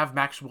able to have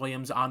Max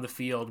Williams on the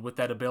field with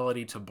that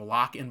ability to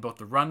block in both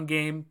the run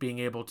game, being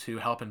able to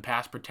help in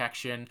pass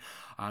protection,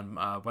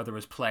 whether it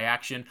was play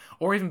action,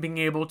 or even being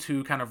able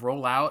to kind of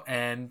roll out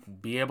and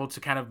be able to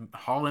kind of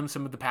haul in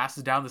some of the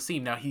passes down the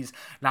seam. Now, he's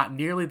not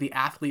nearly the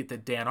athlete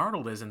that Dan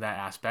Arnold is in that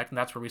aspect, and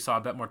that's where we saw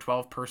a bit more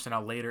 12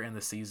 personnel later in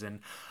the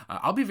season.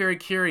 I'll be very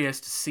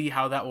curious to see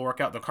how that will work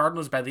out. The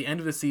Cardinals, by the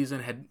end of the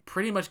season, had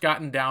pretty much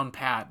gotten down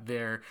pat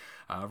their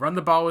run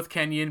the ball with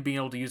Kenyon, being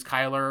able to use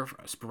Kyler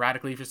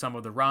sporadically for some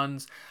of the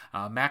runs,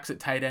 Max at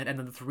tight end, and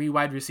then the 3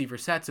 wide receiver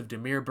sets of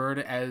Damiere Byrd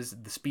as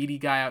the speedy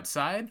guy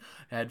outside,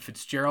 had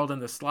Fitzgerald in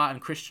the slot, and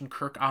Christian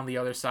Kirk on the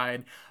other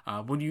side.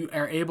 When you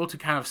are able to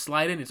kind of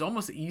slide in, it's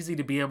almost easy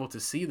to be able to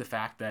see the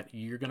fact that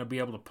you're going to be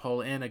able to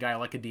pull in a guy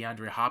like a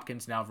DeAndre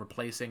Hopkins now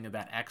replacing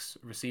that X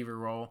receiver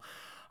role.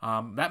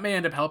 That may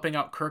end up helping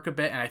out Kirk a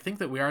bit, and I think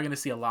that we are going to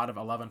see a lot of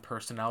 11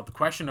 personnel. The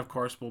question, of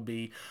course, will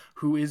be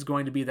who is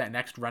going to be that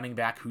next running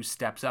back who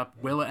steps up.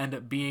 Will it end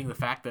up being the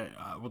fact that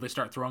will they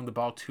start throwing the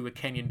ball to a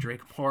Kenyon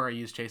Drake more or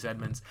use Chase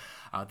Edmonds?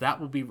 That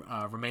will be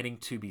remaining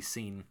to be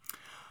seen.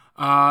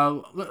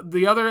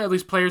 The other, at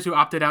least, players who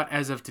opted out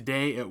as of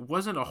today, it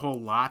wasn't a whole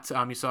lot.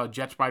 You saw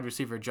Jets wide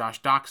receiver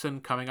Josh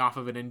Doxson coming off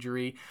of an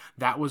injury.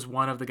 That was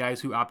one of the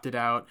guys who opted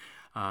out.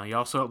 You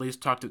also at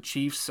least talked to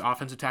Chiefs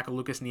offensive tackle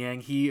Lucas Niang.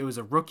 He was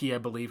a rookie, I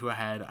believe, who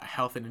had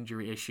health and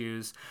injury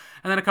issues.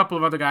 And then a couple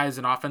of other guys,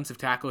 an offensive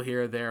tackle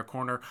here, there,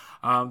 corner.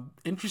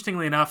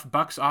 Interestingly enough,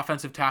 Bucks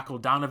offensive tackle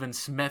Donovan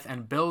Smith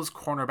and Bills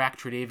cornerback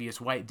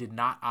Tre'Davious White did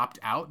not opt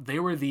out. They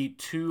were the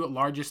 2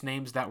 largest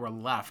names that were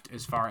left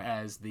as far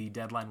as the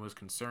deadline was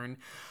concerned.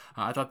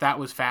 I thought that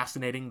was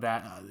fascinating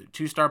that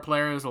 2-star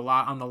players, a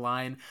lot on the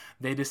line,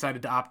 they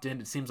decided to opt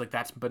in. It seems like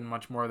that's been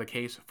much more the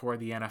case for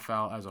the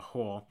NFL as a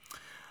whole.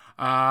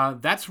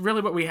 That's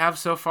really what we have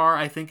so far,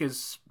 I think,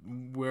 is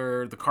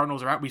where the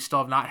Cardinals are at. We still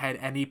have not had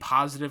any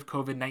positive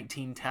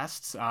COVID-19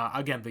 tests.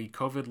 Again, the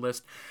COVID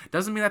list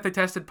doesn't mean that they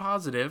tested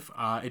positive.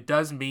 It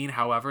does mean,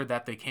 however,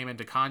 that they came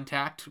into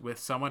contact with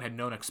someone, had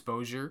known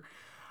exposure.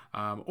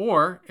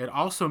 Or it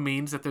also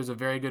means that there's a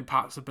very good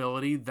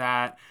possibility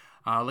that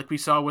like we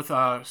saw with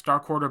star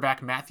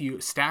quarterback Matthew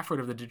Stafford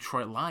of the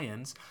Detroit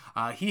Lions,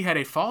 he had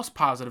a false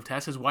positive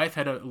test. His wife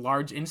had a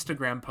large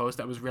Instagram post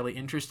that was really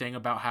interesting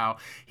about how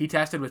he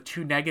tested with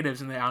 2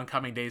 negatives in the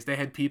oncoming days. They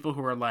had people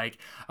who were like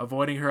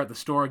avoiding her at the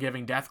store,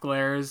 giving death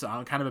glares,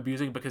 kind of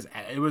abusing, because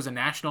it was a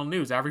national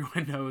news.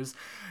 Everyone knows,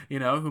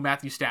 who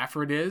Matthew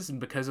Stafford is, and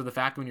because of the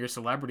fact when you're a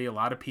celebrity, a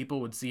lot of people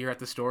would see her at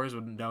the stores,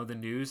 would know the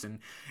news, and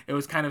it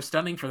was kind of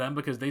stunning for them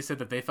because they said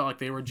that they felt like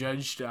they were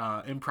judged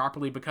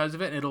improperly because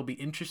of it. And it'll be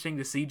interesting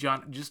to see,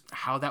 John, just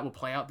how that will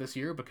play out this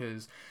year,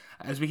 because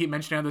as we keep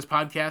mentioning on this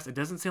podcast, it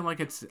doesn't seem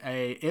like it's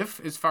a if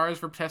as far as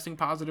for testing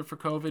positive for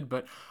COVID,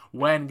 but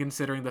when,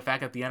 considering the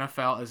fact that the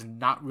NFL is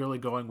not really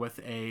going with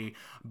a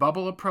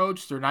bubble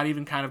approach. They're not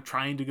even kind of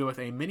trying to go with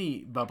a mini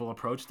bubble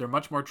approach. They're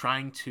much more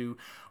trying to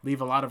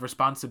leave a lot of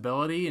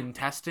responsibility in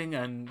testing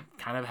and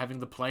kind of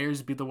having the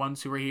players be the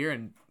ones who are here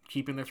and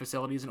keeping their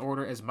facilities in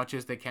order as much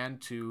as they can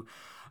to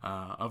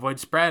avoid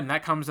spread. And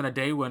that comes in a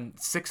day when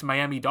 6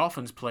 Miami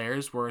Dolphins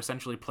players were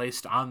essentially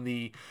placed on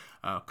the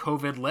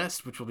COVID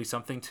list, which will be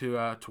something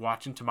to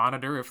watch and to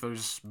monitor if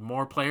there's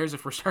more players,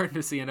 if we're starting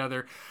to see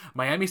another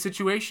Miami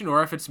situation,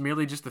 or if it's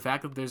merely just the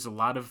fact that there's a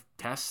lot of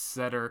tests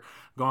that are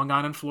going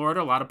on in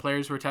Florida, a lot of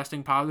players who are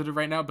testing positive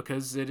right now,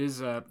 because it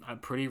is a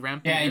pretty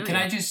rampant area. And can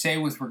I just say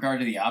with regard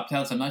to the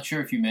opt-outs, I'm not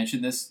sure if you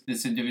mentioned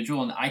this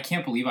individual, and I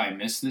can't believe I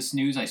missed this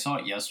news. I saw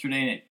it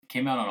yesterday, and it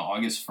came out on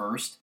August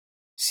 1st.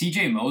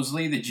 C.J.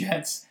 Mosley, the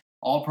Jets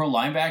All-Pro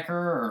linebacker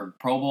or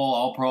Pro Bowl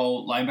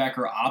All-Pro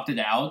linebacker, opted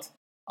out.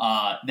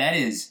 That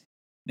is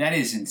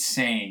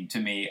insane to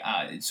me.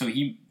 So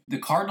the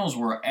Cardinals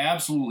were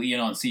absolutely in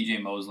on C.J.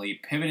 Mosley,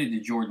 pivoted to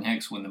Jordan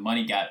Hicks when the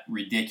money got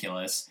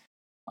ridiculous.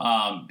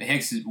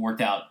 Hicks worked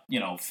out,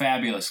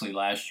 fabulously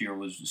last year,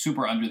 was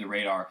super under the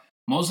radar.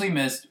 Mosley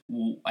missed,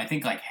 I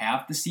think, like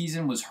half the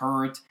season, was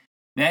hurt.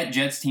 That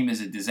Jets team is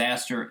a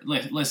disaster.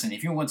 Listen,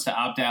 if he wants to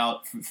opt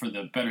out for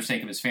the better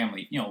sake of his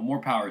family, more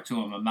power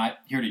to him. I'm not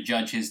here to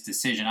judge his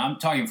decision. I'm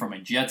talking from a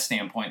Jets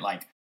standpoint.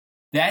 Like,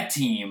 that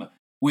team,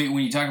 when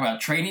you talk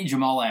about trading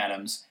Jamal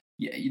Adams,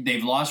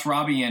 they've lost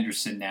Robbie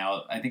Anderson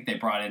now. I think they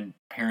brought in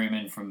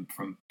Perryman from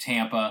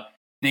Tampa.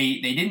 they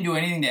didn't do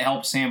anything to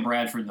help Sam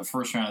Bradford in the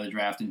first round of the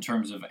draft in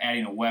terms of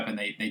adding a weapon.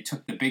 They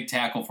took the big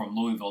tackle from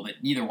Louisville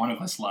that neither one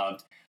of us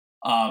loved.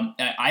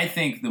 I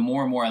think the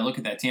more and more I look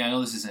at that team, I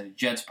know this isn't a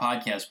Jets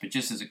podcast, but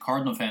just as a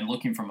Cardinal fan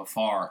looking from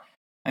afar,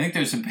 I think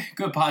there's a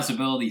good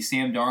possibility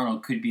Sam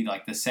Darnold could be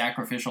like the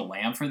sacrificial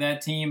lamb for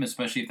that team,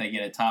 especially if they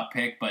get a top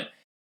pick. But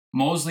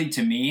Mosley,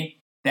 to me,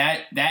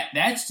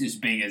 that's as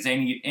big as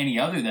any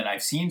other that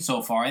I've seen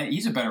so far.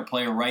 He's a better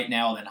player right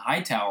now than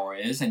Hightower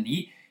is, and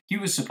he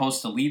was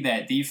supposed to lead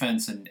that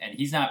defense, and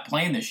he's not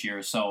playing this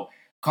year. So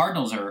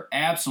Cardinals are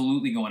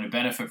absolutely going to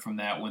benefit from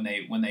that when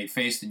they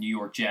face the New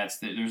York Jets.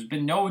 There's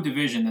been no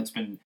division that's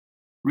been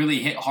really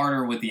hit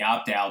harder with the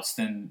opt-outs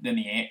than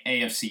the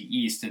AFC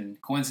East,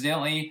 and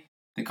coincidentally,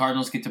 the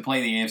Cardinals get to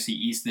play the AFC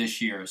East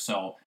this year.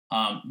 So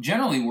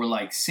generally, we're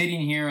like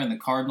sitting here, and the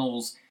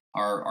Cardinals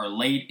are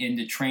late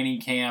into training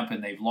camp,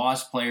 and they've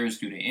lost players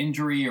due to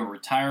injury or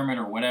retirement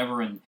or whatever.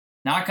 And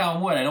knock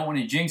on wood, I don't want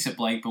to jinx it,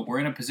 Blake, but we're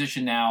in a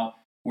position now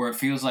where it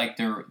feels like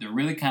they're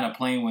really kind of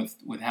playing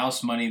with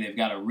house money. They've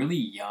got a really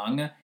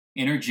young,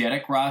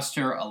 energetic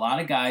roster. A lot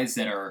of guys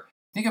that are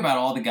 – think about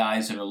all the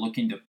guys that are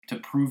looking to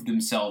prove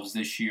themselves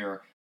this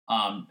year.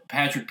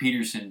 Patrick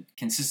Peterson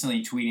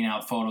consistently tweeting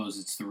out photos.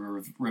 It's the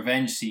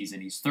revenge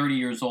season. He's 30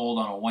 years old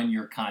on a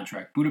one-year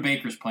contract. Budda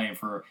Baker's playing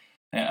for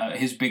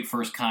his big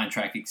first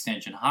contract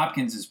extension.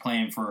 Hopkins is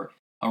playing for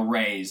a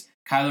raise.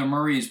 Kyler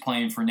Murray is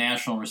playing for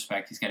national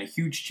respect. He's got a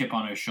huge chip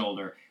on his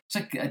shoulder.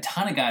 There's like a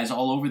ton of guys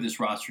all over this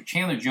roster.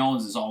 Chandler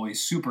Jones is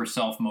always super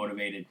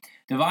self-motivated.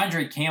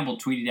 Devondre Campbell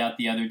tweeted out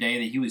the other day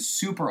that he was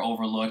super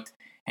overlooked,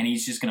 and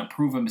he's just going to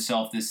prove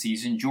himself this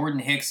season. Jordan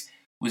Hicks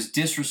was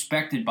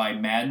disrespected by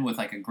Madden with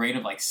like a grade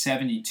of like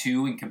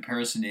 72 in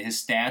comparison to his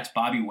stats.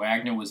 Bobby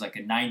Wagner was like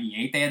a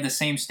 98. They had the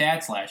same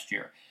stats last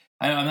year.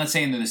 I'm not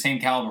saying they're the same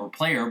caliber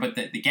player, but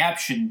the gap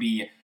shouldn't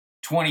be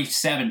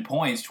 27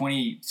 points,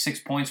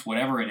 26 points,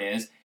 whatever it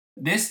is.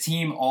 This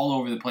team all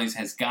over the place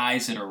has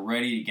guys that are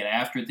ready to get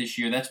after it this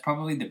year. That's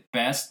probably the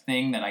best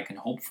thing that I can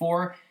hope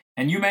for.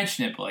 And you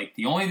mentioned it, Blake.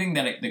 The only thing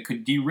that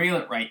could derail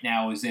it right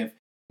now is if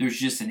there's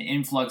just an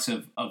influx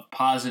of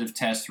positive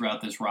tests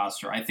throughout this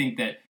roster. I think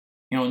that,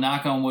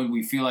 knock on wood,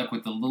 we feel like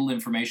with the little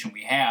information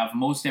we have,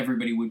 most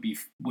everybody would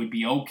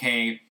be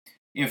okay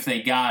if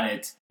they got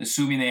it,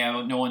 assuming they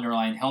have no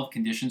underlying health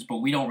conditions, but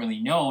we don't really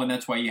know, and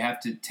that's why you have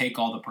to take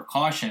all the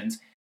precautions.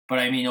 But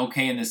I mean,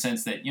 okay, in the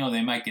sense that,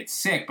 they might get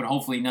sick, but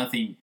hopefully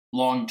nothing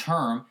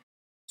long-term.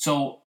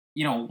 So,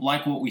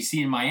 like what we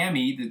see in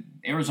Miami,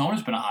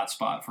 Arizona's been a hot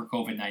spot for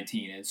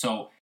COVID-19. And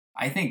so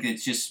I think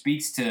it just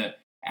speaks to,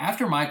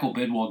 after Michael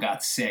Bidwell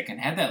got sick and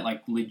had that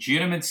like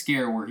legitimate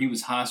scare where he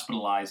was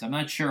hospitalized, I'm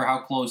not sure how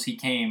close he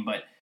came,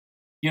 but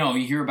you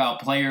hear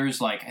about players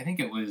like, I think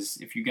it was,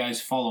 if you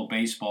guys follow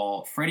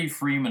baseball, Freddie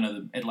Freeman of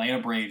the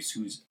Atlanta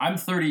Braves, I'm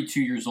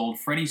 32 years old,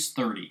 Freddie's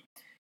 30.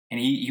 And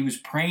he was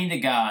praying to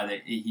God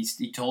that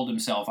he told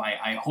himself,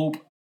 I hope,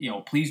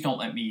 please don't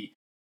let me,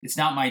 it's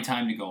not my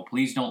time to go.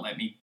 Please don't let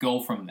me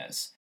go from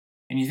this.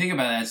 And you think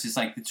about that, it's just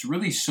like, it's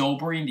really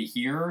sobering to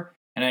hear.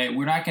 And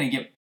we're not going to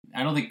get,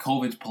 I don't think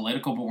COVID's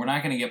political, but we're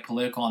not going to get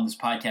political on this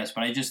podcast.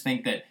 But I just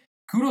think that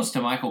kudos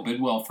to Michael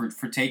Bidwell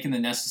for taking the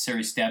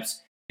necessary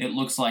steps, it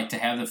looks like, to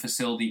have the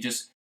facility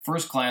just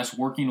first class,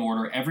 working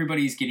order.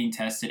 Everybody's getting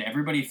tested.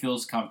 Everybody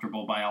feels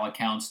comfortable by all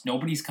accounts.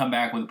 Nobody's come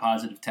back with a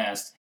positive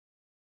test.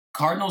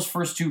 Cardinals'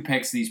 first two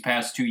picks these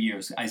past 2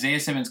 years, Isaiah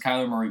Simmons,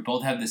 Kyler Murray,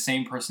 both have the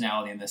same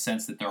personality in the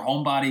sense that they're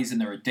homebodies and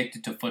they're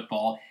addicted to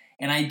football.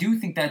 And I do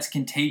think that's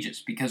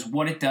contagious because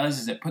what it does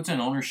is it puts an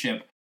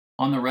ownership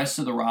on the rest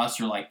of the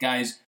roster. Like,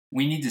 guys,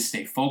 we need to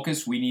stay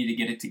focused. We need to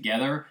get it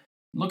together.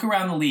 Look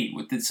around the league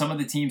with some of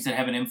the teams that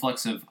have an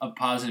influx of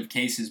positive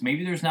cases.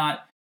 Maybe there's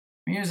not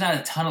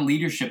a ton of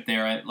leadership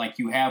there like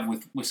you have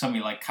with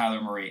somebody like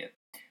Kyler Murray.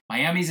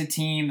 Miami's a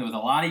team with a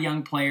lot of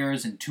young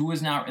players, and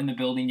Tua's not in the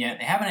building yet.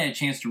 They haven't had a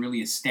chance to really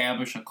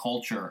establish a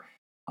culture.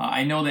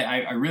 I know that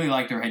I really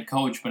like their head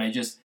coach, but I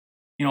just,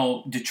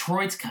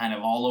 Detroit's kind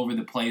of all over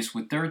the place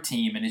with their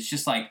team, and it's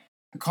just like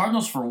the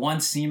Cardinals for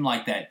once seem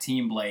like that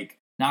team, Blake.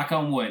 Knock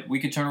on wood. We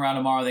could turn around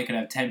tomorrow, they could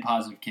have 10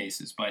 positive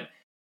cases, but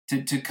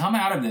to come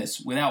out of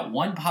this without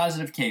one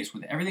positive case,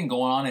 with everything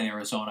going on in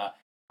Arizona,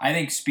 I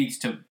think speaks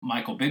to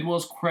Michael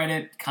Bidwell's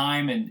credit,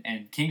 Keim,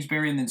 and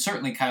Kingsbury, and then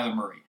certainly Kyler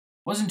Murray.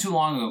 It wasn't too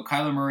long ago,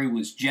 Kyler Murray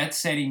was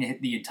jet-setting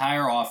the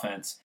entire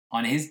offense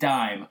on his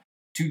dime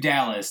to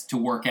Dallas to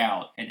work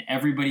out, and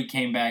everybody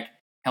came back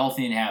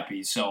healthy and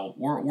happy. So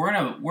we're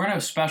in a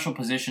special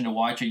position to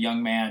watch a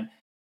young man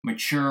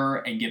mature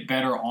and get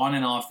better on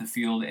and off the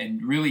field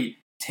and really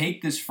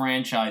take this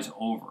franchise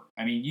over.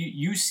 I mean,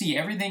 you see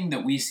everything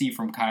that we see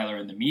from Kyler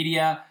in the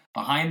media,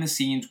 behind the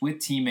scenes, with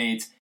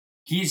teammates.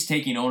 He's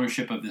taking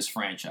ownership of this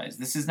franchise.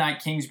 This is not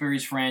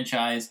Kingsbury's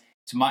franchise.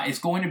 It's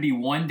going to be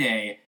one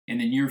day in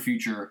the near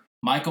future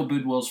Michael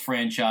Bidwell's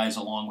franchise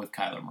along with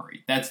Kyler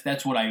Murray.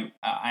 That's what I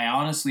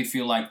honestly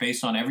feel like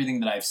based on everything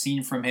that I've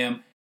seen from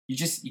him.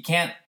 You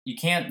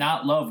can't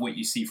not love what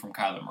you see from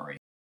Kyler Murray.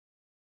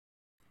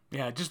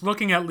 Yeah, just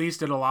looking at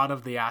least at a lot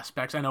of the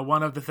aspects. I know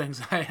one of the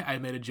things I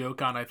made a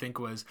joke on, I think,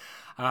 was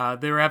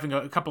they were having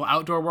a couple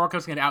outdoor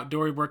workouts, and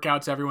outdoor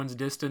workouts, everyone's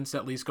distance,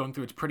 at least going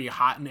through. It's pretty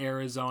hot in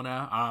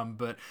Arizona.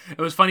 But it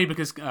was funny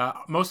because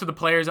most of the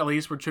players, at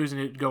least, were choosing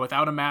to go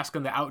without a mask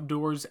in the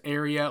outdoors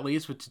area, at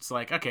least, which it's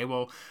like, okay,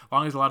 well, as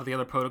long as a lot of the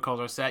other protocols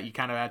are set, you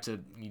kind of have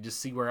to, you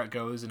just see where it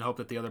goes and hope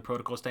that the other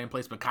protocols stay in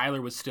place. But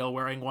Kyler was still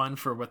wearing one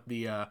for with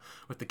the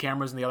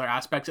cameras and the other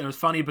aspects. And it was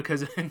funny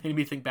because it made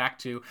me think back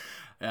to,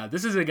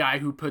 this is a guy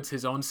who puts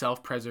his own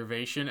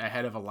self-preservation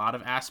ahead of a lot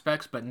of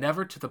aspects, but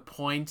never to the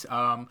point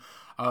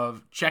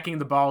of checking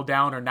the ball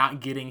down or not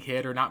getting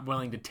hit or not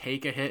willing to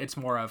take a hit. It's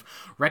more of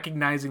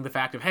recognizing the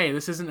fact of, hey,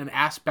 this isn't an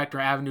aspect or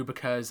avenue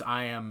because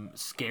I am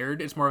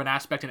scared. It's more of an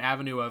aspect and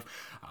avenue of,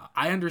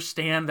 I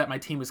understand that my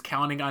team is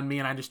counting on me,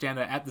 and I understand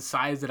that at the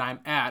size that I'm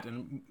at,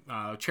 and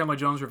Chandler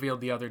Jones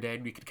revealed the other day,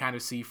 and we could kind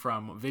of see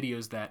from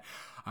videos that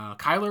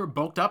Kyler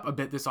bulked up a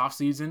bit this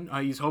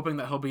offseason. He's hoping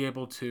that he'll be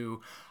able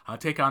to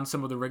take on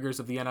some of the rigors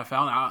of the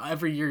NFL. Now,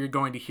 every year you're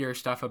going to hear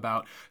stuff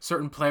about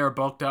certain player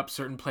bulked up,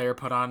 certain player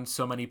put on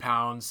so many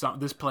pounds,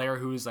 this player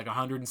who's like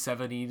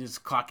 170 is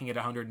clocking at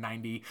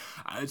 190.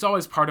 It's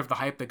always part of the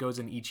hype that goes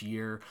in each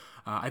year.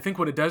 I think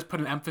what it does put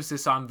an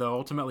emphasis on, though,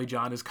 ultimately,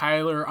 John, is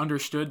Kyler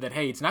understood that,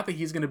 hey, it's not that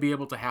he's going to be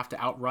able to have to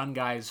outrun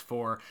guys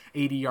for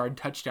 80-yard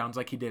touchdowns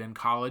like he did in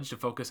college to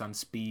focus on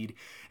speed.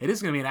 It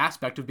is going to be an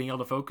aspect of being able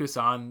to focus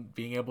on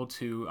being able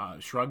to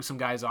shrug some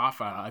guys off.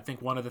 I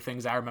think one of the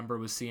things I remember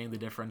was seeing the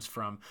difference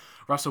from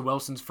Russell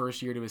Wilson's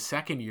first year to his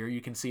second year.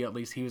 You can see at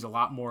least he was a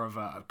lot more of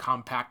a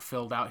compact,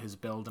 filled out his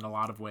build in a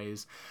lot of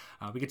ways.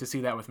 We get to see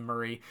that with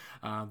Murray.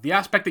 The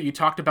aspect that you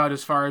talked about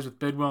as far as with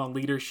Bidwell and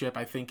leadership,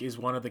 I think, is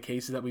one of the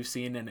cases that we've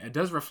seen, and it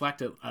does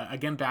reflect it,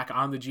 again, back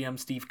on the GM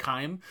Steve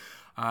Keim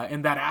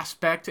in that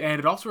aspect, and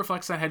it also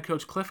reflects on head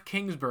coach Cliff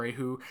Kingsbury,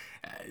 who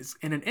is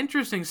in an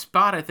interesting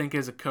spot, I think,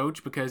 as a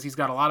coach, because he's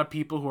got a lot of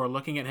people who are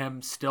looking at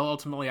him still,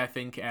 ultimately, I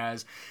think,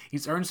 as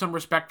he's earned some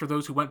respect for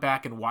those who went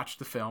back and watched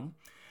the film.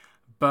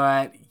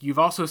 But you've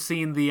also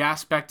seen the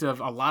aspect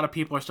of a lot of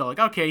people are still like,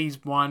 okay,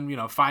 he's won,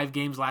 5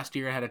 games last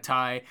year, had a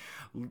tie.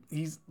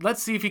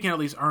 Let's see if he can at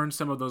least earn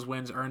some of those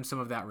wins, earn some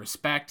of that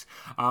respect.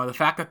 The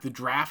fact that the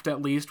draft,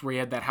 at least, where he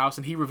had that house,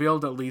 and he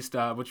revealed at least,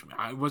 which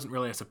wasn't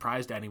really a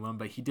surprise to anyone,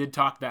 but he did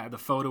talk that the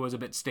photo was a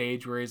bit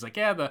staged, where he's like,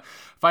 yeah, the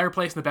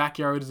fireplace in the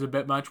backyard is a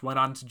bit much. Went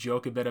on to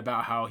joke a bit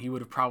about how he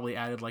would have probably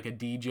added like a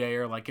DJ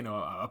or like,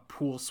 a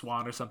pool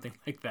swan or something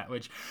like that,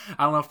 which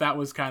I don't know if that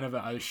was kind of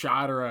a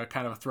shot or a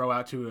kind of a throw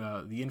out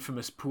to the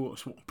infamous pool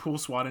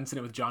swan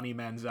incident with Johnny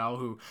Manziel,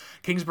 who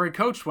Kingsbury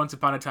coached once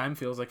upon a time,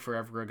 feels like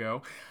forever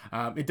ago.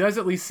 It does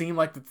at least seem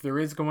like that there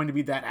is going to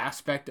be that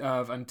aspect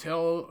of,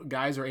 until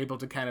guys are able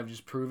to kind of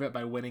just prove it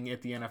by winning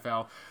at the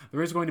NFL,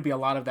 there is going to be a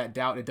lot of that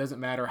doubt. It doesn't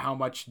matter how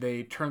much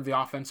they turn the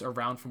offense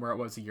around from where it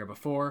was the year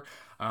before.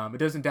 It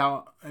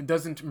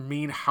doesn't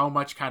mean how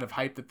much kind of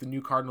hype that the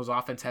new Cardinals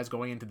offense has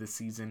going into this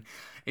season.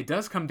 It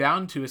does come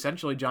down to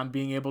essentially, John,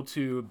 being able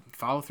to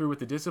follow through with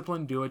the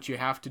discipline, do what you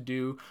have to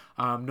do,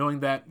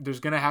 knowing that there's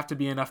going to have to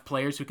be enough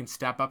players who can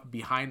step up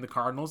behind the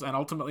Cardinals. And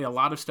ultimately, a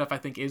lot of stuff I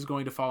think is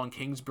going to fall on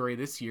Kingsbury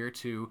this year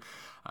to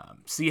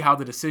see how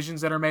the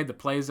decisions that are made, the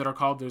plays that are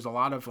called. There's a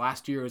lot of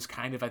last year is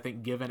kind of, I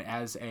think, given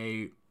as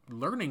a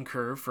learning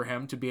curve for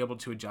him to be able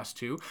to adjust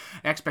to.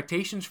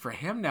 Expectations for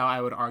him now, I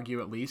would argue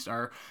at least,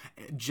 are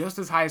just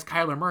as high as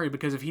Kyler Murray,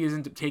 because if he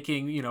isn't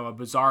taking, a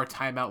bizarre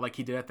timeout like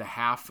he did at the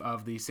half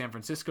of the San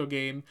Francisco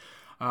game,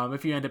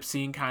 if you end up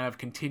seeing kind of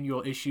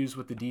continual issues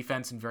with the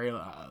defense and very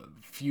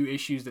few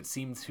issues that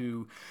seem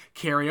to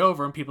carry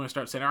over, and people are going to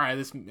start saying, all right,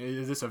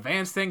 is this a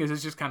Vance thing? Is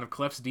this just kind of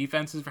Cliff's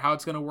defenses for how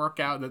it's going to work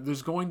out?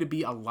 There's going to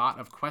be a lot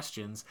of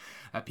questions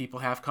that people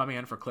have coming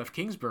in for Cliff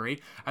Kingsbury.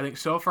 I think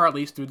so far, at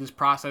least through this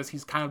process,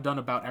 he's kind of done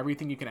about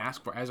everything you can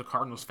ask for as a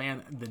Cardinals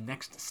fan. The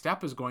next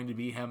step is going to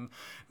be him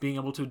being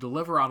able to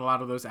deliver on a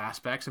lot of those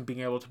aspects and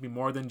being able to be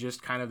more than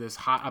just kind of this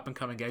hot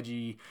up-and-coming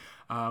edgy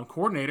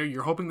coordinator.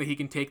 You're hoping that he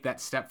can take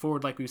that step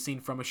forward like we've seen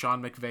from a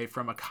Sean McVay,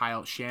 from a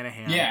Kyle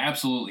Shanahan. Yeah,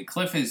 absolutely.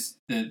 Cliff is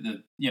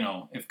the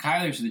if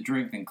Kyler's the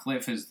drink, then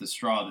Cliff is the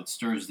straw that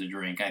stirs the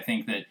drink. I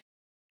think that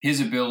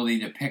his ability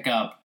to pick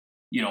up,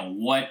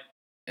 what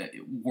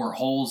were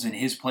holes in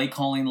his play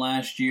calling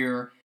last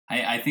year,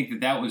 I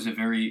think that was a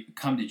very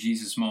come to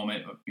Jesus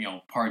moment,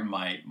 pardon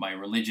my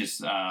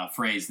religious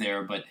phrase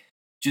there, but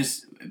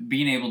just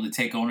being able to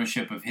take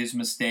ownership of his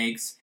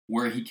mistakes,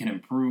 where he can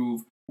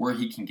improve, where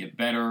he can get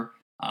better.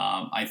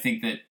 I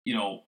think that,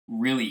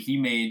 really he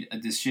made a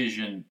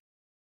decision,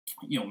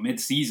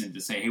 mid-season to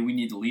say, hey, we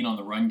need to lean on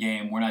the run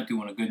game. We're not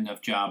doing a good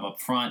enough job up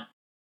front.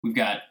 We've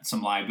got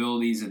some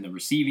liabilities in the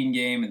receiving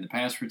game and the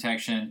pass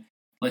protection.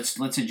 Let's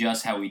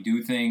adjust how we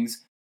do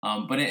things.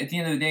 But at the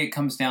end of the day, it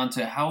comes down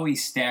to how he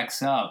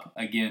stacks up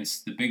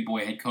against the big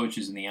boy head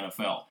coaches in the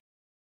NFL.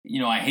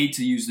 I hate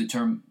to use the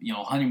term,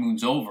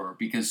 honeymoon's over,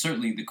 because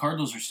certainly the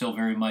Cardinals are still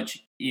very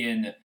much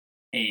in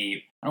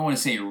I don't want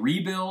to say a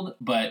rebuild,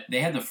 but they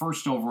had the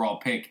first overall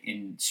pick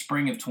in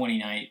spring of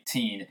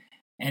 2019.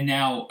 And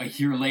now a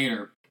year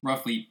later,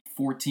 roughly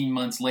 14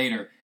 months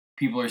later,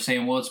 people are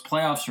saying, well, it's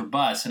playoffs or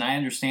bust. And I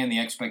understand the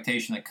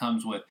expectation that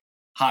comes with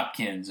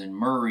Hopkins and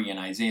Murray and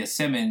Isaiah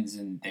Simmons,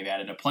 and they've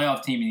added a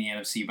playoff team in the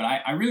NFC. But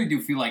I really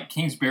do feel like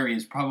Kingsbury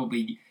is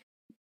probably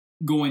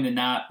going to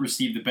not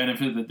receive the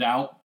benefit of the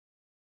doubt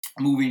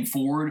moving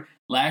forward.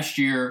 Last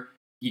year,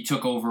 he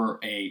took over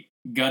a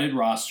gutted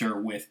roster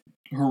with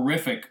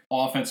horrific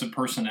offensive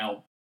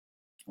personnel,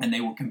 and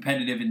they were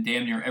competitive in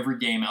damn near every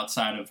game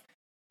outside of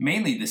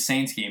mainly the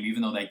Saints game,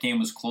 even though that game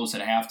was close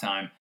at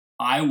halftime.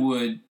 I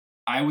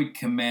would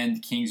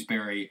commend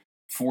Kingsbury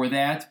for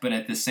that, but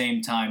at the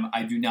same time,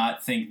 I do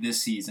not think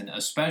this season,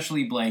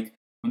 especially Blake,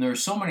 when there are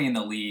so many in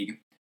the league,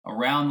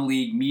 around the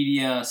league,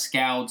 media,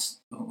 scouts,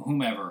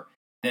 whomever,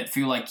 that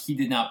feel like he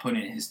did not put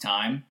in his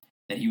time,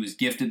 that he was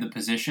gifted the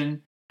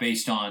position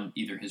based on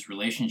either his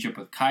relationship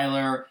with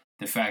Kyler,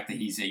 the fact that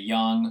he's a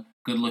young,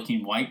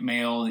 good-looking white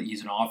male, that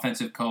he's an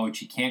offensive coach,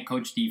 he can't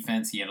coach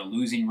defense, he had a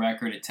losing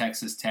record at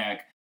Texas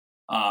Tech.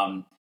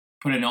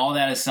 Putting all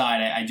that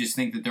aside, I just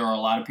think that there are a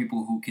lot of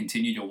people who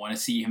continue to want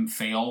to see him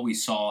fail. We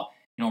saw,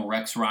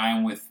 Rex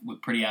Ryan with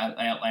pretty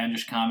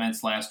outlandish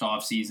comments last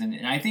offseason,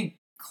 and I think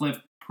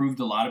Cliff proved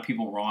a lot of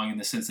people wrong in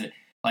the sense that,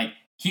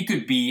 he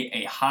could be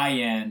a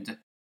high-end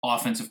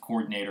offensive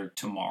coordinator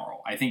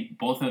tomorrow. I think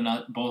both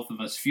of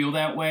us feel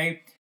that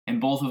way,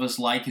 and both of us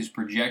like his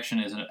projection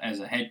as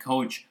a head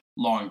coach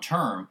long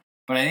term.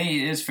 But I think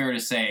it is fair to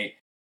say,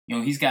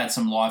 he's got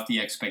some lofty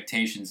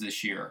expectations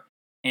this year.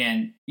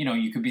 And,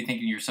 you could be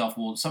thinking to yourself,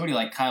 well, somebody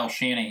like Kyle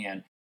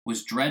Shanahan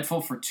was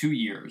dreadful for 2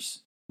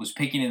 years, was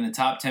picking in the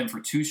top 10 for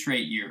 2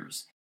 straight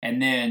years.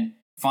 And then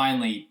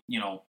finally,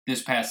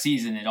 this past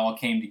season, it all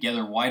came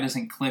together. Why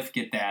doesn't Cliff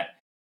get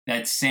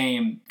that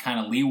same kind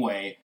of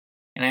leeway?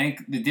 And I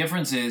think the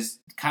difference is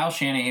Kyle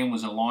Shanahan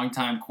was a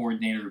longtime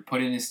coordinator who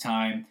put in his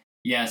time.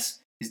 Yes,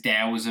 his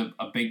dad was a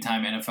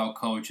big-time NFL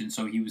coach, and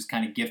so he was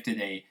kind of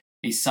gifted a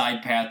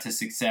side path to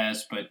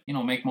success. But,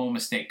 make no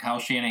mistake, Kyle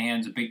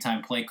Shanahan's a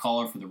big-time play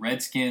caller for the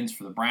Redskins,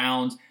 for the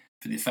Browns,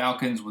 for the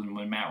Falcons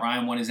when Matt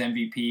Ryan won his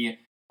MVP.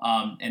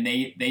 And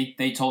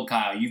they told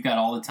Kyle, you've got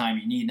all the time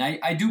you need. And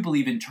I do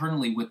believe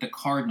internally with the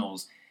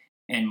Cardinals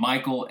and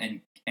Michael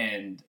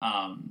and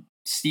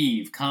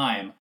Steve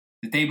Keim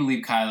that they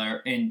believe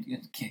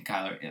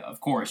Kyler, of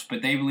course,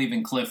 but they believe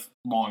in Cliff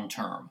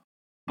long-term.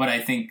 But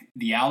I think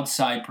the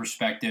outside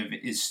perspective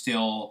is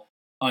still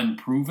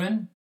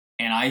unproven.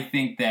 And I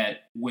think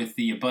that with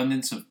the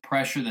abundance of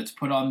pressure that's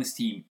put on this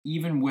team,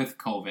 even with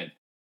COVID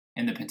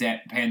and the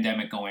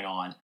pandemic going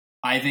on,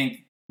 I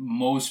think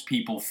most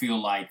people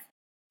feel like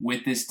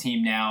with this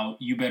team now,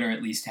 you better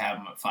at least have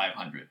them at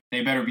 500.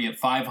 They better be at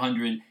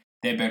 500.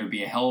 They better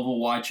be a hell of a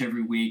watch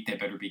every week. They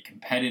better be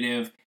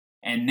competitive.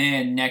 And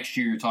then next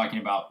year, you're talking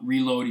about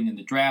reloading in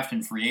the draft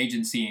and free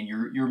agency, and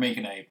you're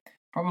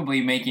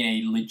probably making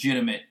a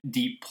legitimate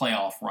deep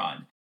playoff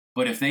run.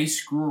 But if they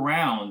screw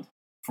around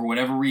for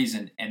whatever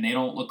reason and they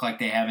don't look like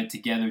they have it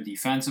together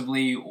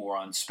defensively or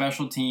on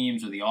special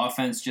teams, or the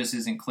offense just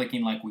isn't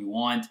clicking like we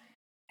want,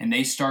 and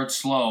they start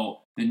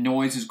slow, the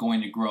noise is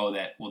going to grow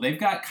that, well, they've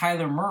got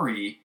Kyler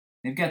Murray,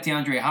 they've got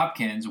DeAndre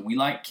Hopkins, and we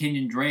like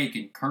Kenyon Drake,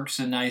 and Kirk's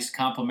a nice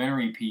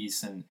complementary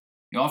piece, and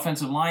the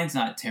offensive line's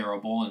not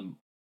terrible, and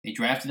they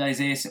drafted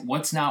Isaiah.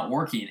 What's not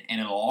working? And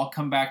it'll all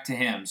come back to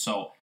him.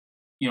 So,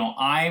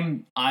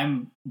 I'm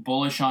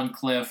bullish on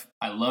Cliff.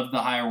 I loved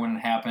the hire when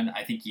it happened.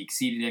 I think he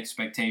exceeded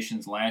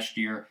expectations last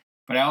year.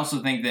 But I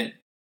also think that,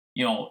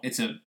 it's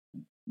a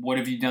what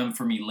have you done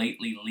for me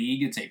lately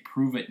league. It's a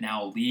prove it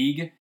now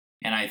league.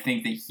 And I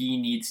think that he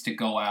needs to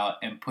go out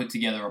and put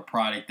together a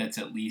product that's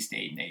at least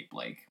 8-8,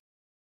 Blake.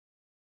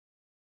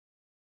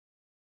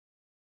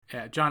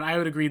 Yeah, John, I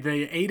would agree.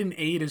 The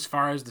 8-8 as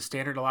far as the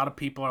standard, a lot of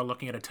people are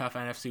looking at a tough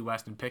NFC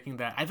West and picking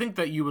that. I think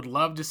that you would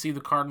love to see the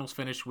Cardinals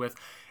finish with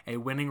a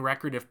winning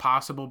record if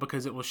possible,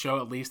 because it will show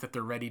at least that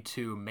they're ready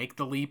to make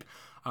the leap.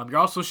 You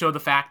also show the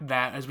fact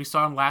that, as we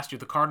saw in last year,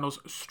 the Cardinals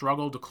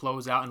struggled to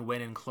close out and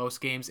win in close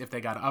games. If they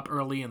got up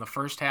early in the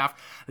first half,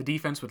 the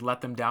defense would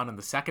let them down in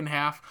the second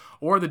half,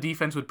 or the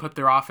defense would put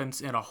their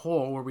offense in a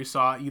hole where we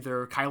saw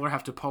either Kyler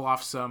have to pull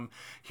off some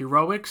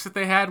heroics that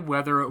they had,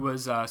 whether it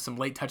was some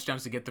late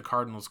touchdowns to get the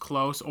Cardinals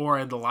close,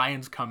 or the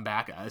Lions come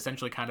back,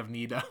 essentially kind of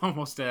need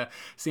almost a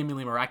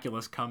seemingly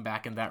miraculous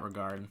comeback in that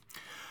regard.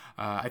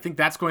 I think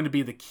that's going to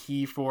be the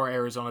key for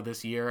Arizona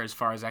this year as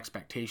far as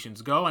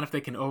expectations go, and if they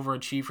can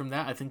overachieve from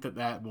that, I think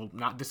that will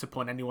not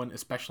disappoint anyone,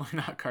 especially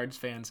not Cards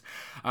fans.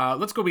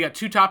 Let's go. We got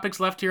 2 topics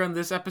left here on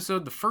this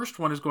episode. The first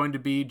one is going to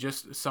be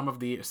just some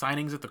of the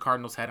signings that the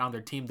Cardinals had on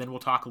their team. Then we'll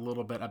talk a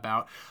little bit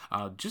about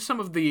just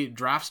some of the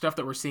draft stuff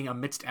that we're seeing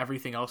amidst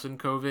everything else in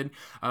COVID.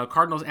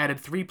 Cardinals added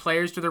 3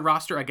 players to their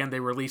roster. Again, they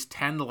released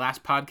 10 the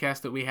last podcast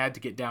that we had to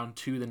get down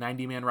to the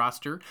 90-man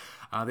roster.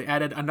 They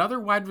added another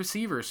wide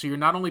receiver, so you're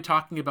not only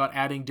talking about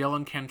adding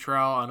Dylan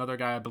Cantrell, another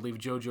guy, I believe,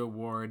 JoJo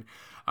Ward,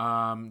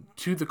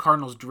 to the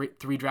Cardinals'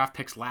 3 draft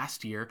picks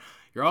last year.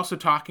 You're also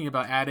talking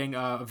about adding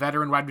a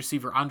veteran wide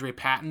receiver, Andre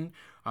Patton,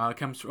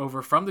 comes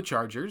over from the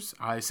Chargers.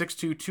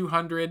 6'2",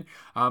 200,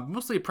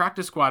 mostly a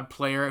practice squad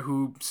player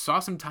who saw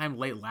some time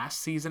late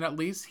last season at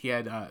least. He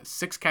had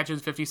 6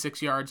 catches,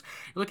 56 yards.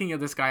 You're looking at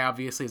this guy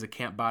obviously as a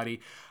camp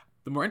body.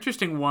 The more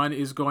interesting one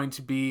is going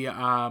to be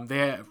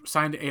they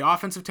signed a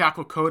offensive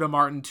tackle, Coda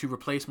Martin, to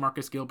replace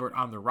Marcus Gilbert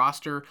on the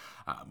roster.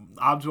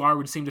 Odds are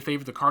would seem to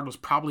favor the Cardinals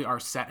probably are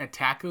set at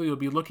tackle. You'll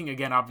be looking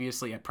again,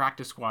 obviously, at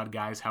practice squad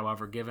guys,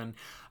 however, given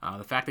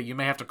the fact that you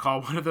may have to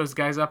call one of those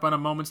guys up on a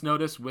moment's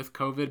notice with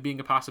COVID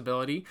being a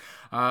possibility.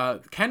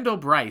 Kendall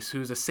Bryce,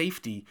 who's a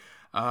safety,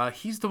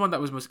 he's the one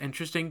that was most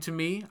interesting to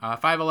me.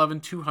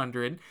 5'11",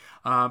 200,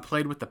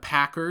 played with the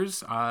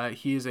Packers.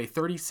 He is a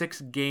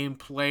 36-game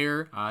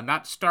player,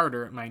 not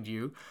starter, mind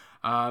you.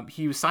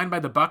 He was signed by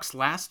the Bucs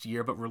last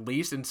year, but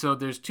released. And so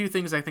there's 2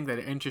 things I think that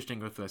are interesting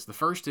with this. The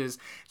first is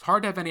it's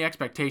hard to have any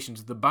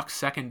expectations. The Bucs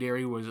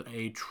secondary was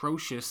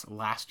atrocious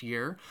last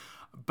year.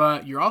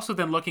 But you're also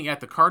then looking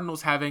at the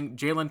Cardinals having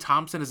Jalen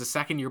Thompson as a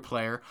second-year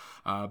player,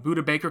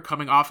 Budda Baker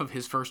coming off of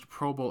his first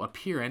Pro Bowl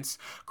appearance.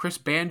 Chris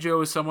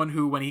Banjo is someone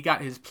who, when he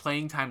got his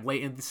playing time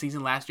late in the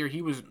season last year,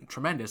 he was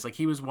tremendous. Like,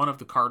 he was one of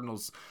the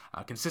Cardinals'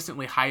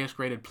 consistently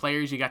highest-graded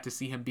players. You got to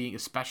see him being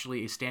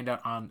especially a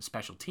standout on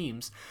special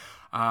teams.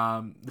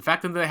 The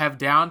fact that they have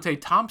Deontay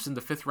Thompson,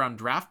 the 5th-round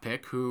draft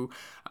pick, who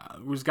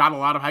was got a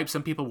lot of hype.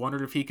 Some people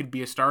wondered if he could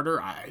be a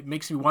starter. It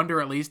makes me wonder,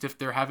 at least, if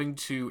they're having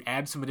to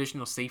add some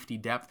additional safety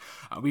depth.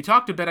 We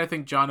talked a bit, I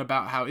think, John,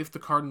 about how if the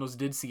Cardinals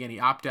did see any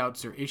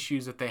opt-outs or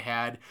issues that they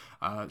had,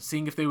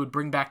 seeing if they would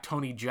bring back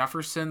Tony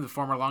Jefferson, the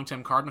former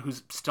longtime Cardinal,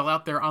 who's still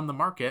out there on the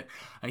market.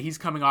 He's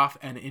coming off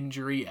an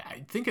injury.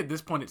 I think at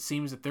this point it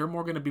seems that they're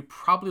more going to be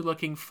probably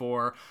looking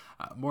for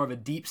more of a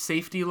deep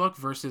safety look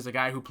versus a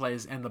guy who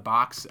plays in the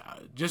box,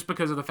 just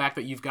because of the fact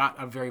that you've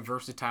got a very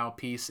versatile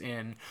piece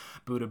in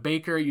Budda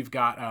Baker. You've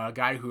got a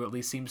guy who at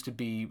least seems to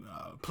be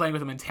playing with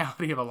the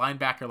mentality of a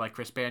linebacker like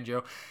Chris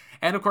Banjo.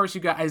 And, of course,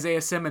 you've got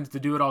Isaiah Simmons, the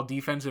do-it-all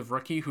defensive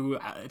rookie, who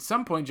at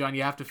some point, John,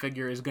 you have to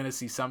figure is going to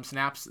see some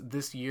snaps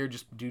this year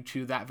just due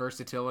to that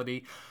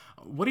versatility.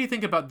 What do you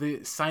think about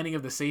the signing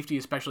of the safety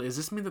especially? Does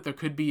this mean that there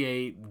could be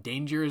a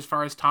danger as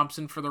far as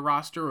Thompson for the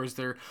roster, or is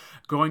there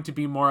going to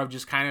be more of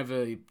just kind of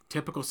a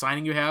typical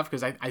signing you have?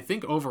 Because I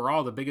think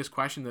overall the biggest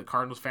question that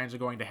Cardinals fans are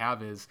going to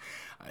have is,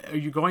 are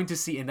you going to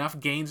see enough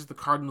gains that the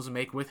Cardinals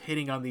make with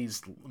hitting on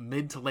these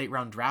mid to late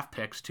round draft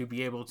picks to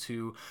be able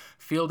to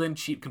field in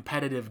cheap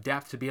competitive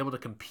depth to be able to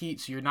compete,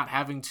 so you're not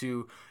having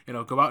to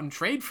go out and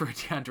trade for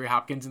DeAndre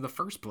Hopkins in the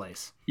first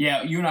place?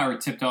 Yeah, you and I were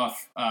tipped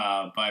off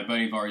by a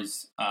buddy of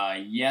ours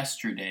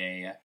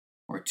yesterday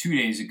or 2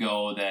 days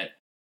ago that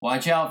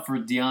watch out for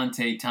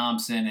Deontay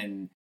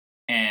Thompson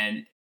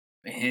and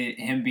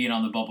him being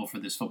on the bubble for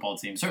this football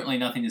team. Certainly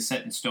nothing is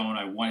set in stone.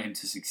 I want him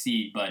to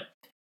succeed, but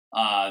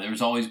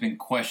there's always been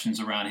questions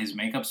around his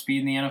makeup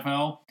speed in the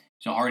NFL.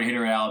 He's a hard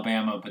hitter at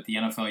Alabama, but the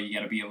NFL, you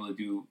got to be able to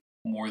do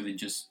more than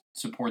just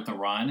support the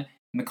run.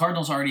 And the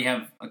Cardinals already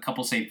have a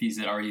couple safeties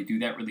that already do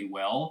that really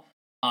well.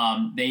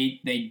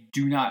 They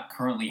do not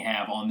currently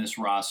have on this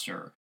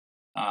roster,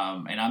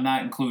 and I'm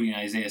not including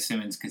Isaiah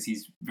Simmons because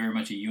he's very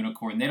much a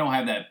unicorn. They don't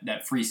have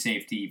that free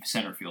safety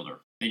center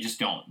fielder. They just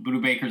don't.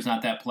 Budda Baker's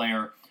not that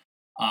player.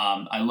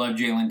 I love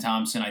Jalen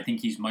Thompson. I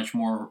think he's much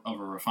more of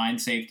a refined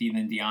safety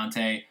than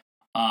Deontay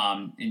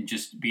in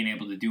just being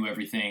able to do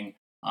everything.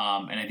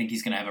 And I think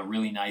he's going to have a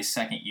really nice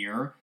second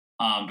year.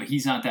 But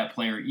he's not that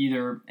player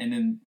either. And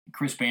then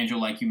Chris Banjo,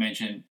 like you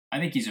mentioned, I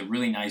think he's a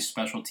really nice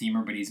special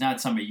teamer, but he's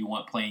not somebody you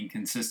want playing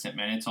consistent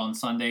minutes on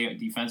Sunday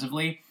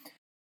defensively.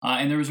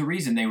 And there was a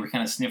reason they were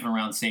kind of sniffing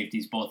around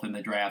safeties both in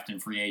the draft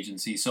and free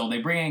agency. So they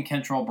bring in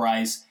Kentrell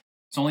Bryce.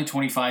 He's only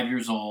 25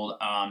 years old.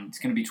 He's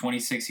going to be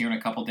 26 here in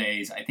a couple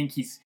days. I think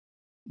he's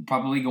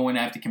probably going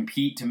to have to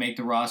compete to make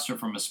the roster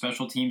from a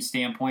special team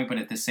standpoint, but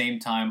at the same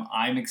time,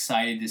 I'm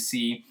excited to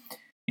see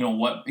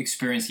what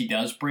experience he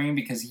does bring,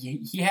 because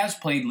he has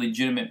played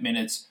legitimate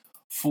minutes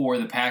for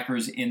the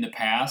Packers in the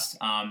past.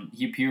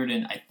 He appeared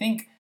in, I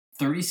think,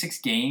 36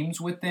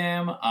 games with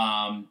them,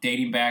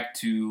 dating back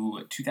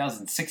to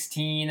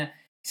 2016.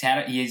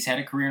 He's had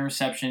a career in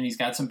reception. He's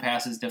got some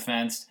passes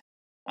defensed.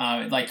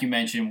 Like you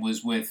mentioned,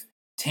 was with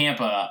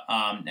Tampa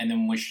and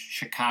then with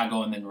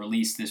Chicago and then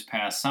released this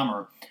past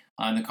summer.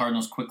 And the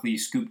Cardinals quickly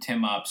scooped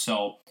him up.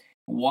 So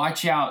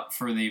watch out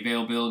for the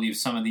availability of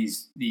some of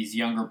these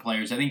younger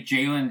players. I think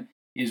Jalen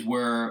is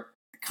where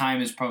Keim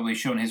has probably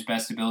shown his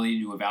best ability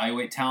to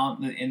evaluate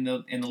talent in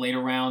the later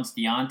rounds.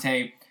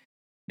 Deontay,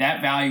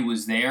 that value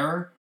was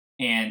there,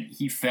 and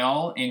he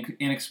fell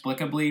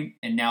inexplicably,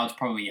 and now it's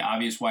probably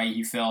obvious why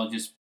he fell.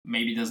 Just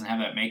maybe doesn't have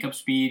that makeup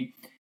speed.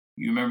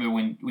 You remember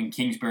when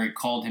Kingsbury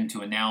called him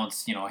to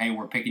announce, hey,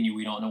 we're picking you.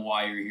 We don't know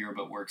why you're here,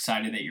 but we're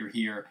excited that you're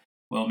here.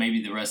 Well,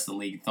 maybe the rest of the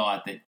league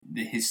thought that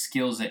his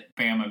skills at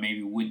Bama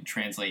maybe wouldn't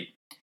translate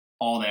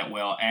all that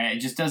well. And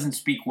it just doesn't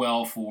speak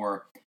well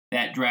for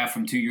that draft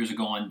from 2 years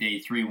ago on day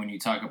 3 when you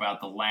talk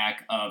about the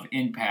lack of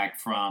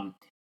impact from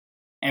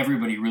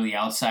everybody really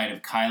outside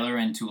of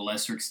Kyler and to a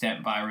lesser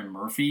extent Byron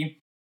Murphy.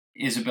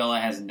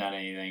 Isabella hasn't done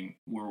anything.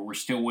 We're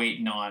still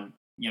waiting on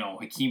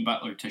Hakeem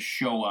Butler to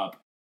show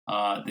up.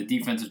 the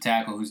defensive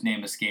tackle whose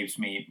name escapes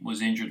me,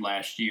 was injured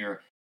last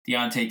year.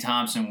 Deontay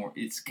Thompson,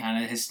 it's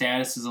kind of his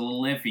status is a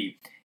little iffy.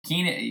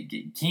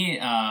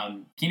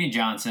 Keenan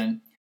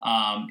Johnson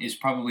is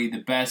probably the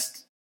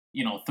best,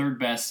 third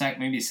best,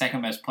 maybe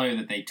second best player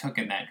that they took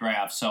in that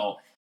draft. So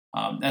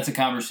that's a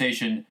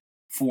conversation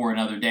for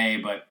another day.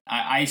 But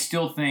I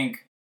still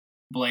think,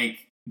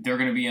 Blake, they're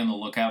going to be on the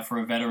lookout for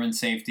a veteran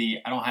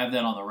safety. I don't have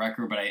that on the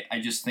record, but I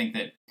just think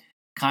that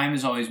Keim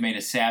has always made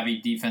a savvy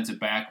defensive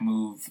back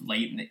move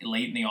late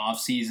in the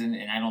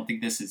offseason, and I don't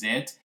think this is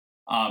it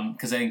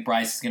because I think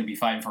Bryce is going to be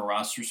fighting for a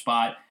roster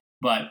spot.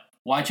 But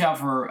watch out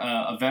for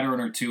a veteran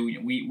or two.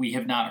 We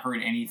have not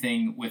heard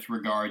anything with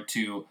regard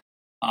to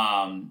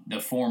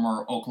the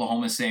former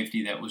Oklahoma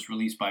safety that was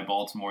released by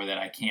Baltimore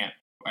that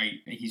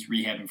he's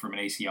rehabbing from an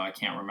ACL. I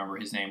can't remember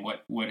his name.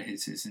 What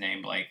is his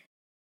name, Blake?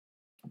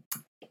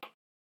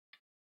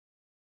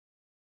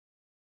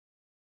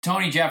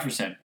 Tony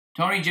Jefferson.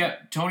 Tony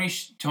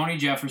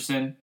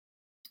Jefferson.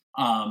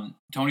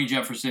 Tony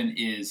Jefferson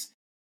is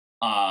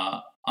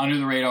under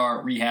the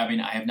radar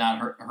rehabbing. I have not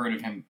heard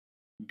of him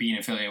being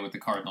affiliated with the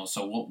Cardinals,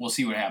 so we'll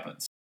see what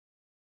happens.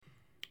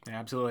 Yeah,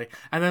 absolutely.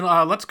 And then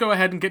let's go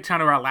ahead and get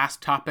down to our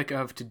last topic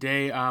of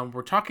today.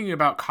 We're talking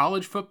about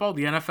college football.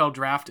 The NFL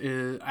draft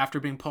is, after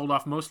being pulled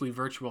off mostly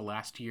virtual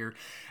last year,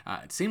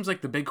 it seems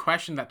like the big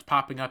question that's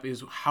popping up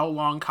is how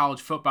long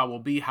college football will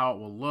be, how it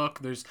will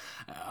look. There's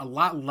a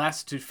lot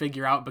less to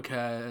figure out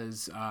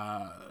because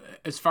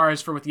as far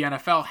as for what the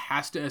NFL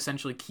has to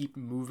essentially keep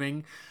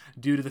moving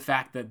due to the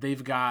fact that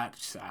they've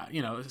got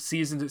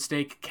seasons at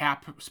stake,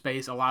 cap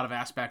space, a lot of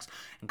aspects.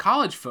 In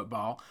college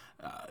football,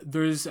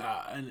 there's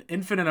an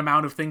infinite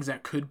amount of things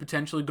that could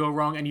potentially go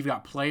wrong, and you've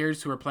got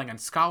players who are playing on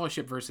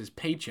scholarship versus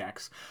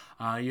paychecks.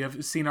 You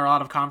have seen a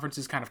lot of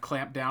conferences kind of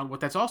clamp down. What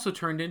that's also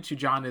turned into,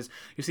 John, is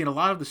you've seen a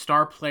lot of the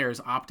star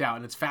players opt out,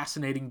 and it's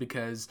fascinating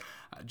because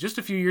just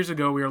a few years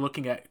ago we were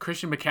looking at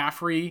Christian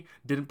McCaffrey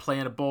didn't play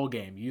in a bowl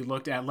game. You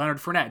looked at Leonard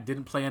Fournette,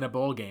 didn't play in a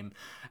bowl game.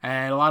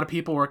 And a lot of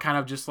people were kind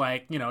of just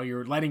like,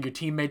 you're letting your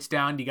teammates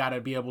down. You got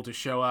to be able to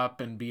show up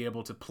and be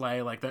able to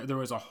play. Like there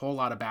was a whole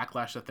lot of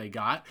backlash that they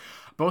got.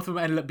 Both of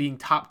them ended up being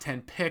top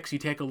 10 picks. You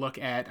take a look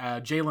at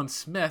Jalen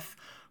Smith,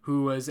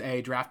 who was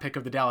a draft pick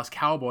of the Dallas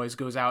Cowboys,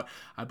 goes out.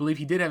 I believe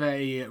he did have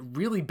a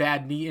really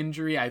bad knee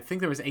injury. I think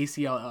there was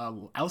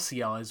ACL,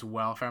 LCL as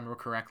well, if I remember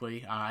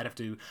correctly. I'd have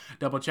to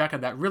double check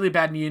on that. Really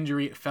bad knee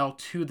injury. Fell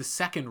to the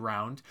second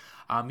round.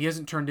 He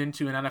hasn't turned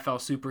into an NFL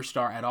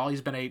superstar at all.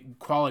 He's been a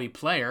quality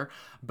player,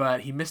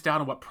 but he missed out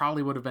on what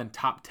probably would have been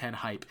top 10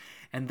 hype.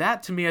 And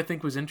that, to me, I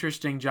think was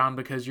interesting, John,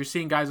 because you're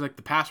seeing guys like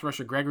the pass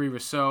rusher Gregory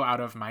Rousseau out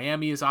of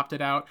Miami is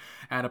opted out,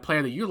 and a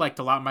player that you liked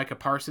a lot, Micah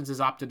Parsons,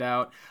 is opted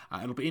out.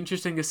 It'll be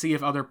interesting to see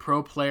if other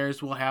pro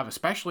players will have,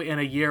 especially in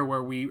a year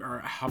where we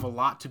have a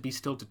lot to be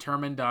still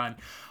determined on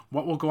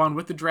what will go on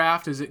with the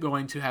draft. Is it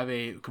going to have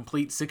a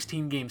complete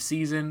 16-game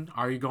season?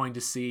 Are you going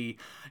to see,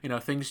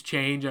 things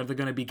change? Are there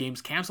going to be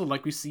games canceled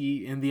like we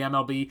see in the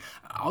MLB?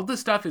 All this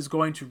stuff is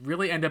going to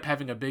really end up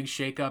having a big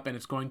shakeup, and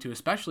it's going to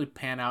especially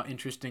pan out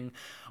interesting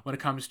when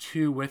it comes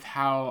to with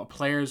how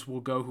players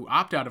will go who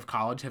opt out of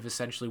college, have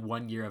essentially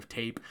 1 year of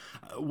tape.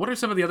 What are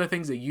some of the other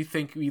things that you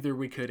think either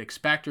we could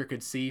expect or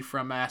could see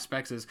from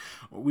aspects? Is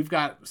we've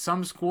got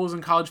some schools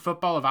in college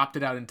football have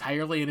opted out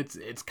entirely, and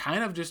it's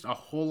kind of just a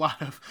whole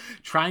lot of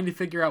trying to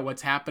figure out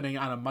what's happening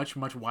on a much,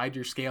 much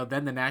wider scale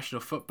than the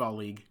National Football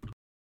League.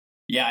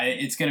 Yeah,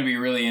 it's going to be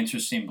really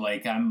interesting,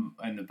 Blake. I'm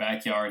in the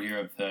backyard here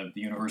of the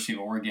University of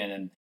Oregon,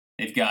 and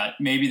they've got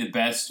maybe the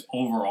best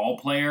overall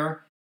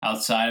player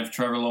outside of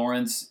Trevor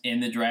Lawrence in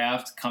the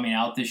draft coming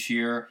out this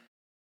year.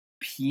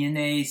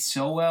 Penei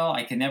Sewell,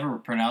 I can never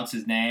pronounce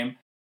his name.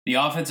 The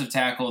offensive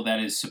tackle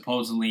that is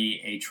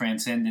supposedly a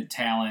transcendent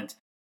talent.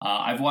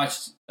 I've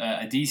watched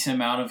a decent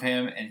amount of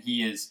him, and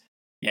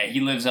he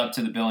lives up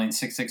to the billing,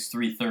 6'6",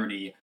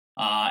 330,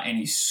 and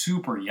he's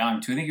super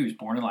young, too. I think he was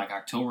born in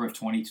October of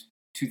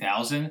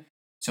 2000,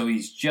 so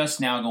he's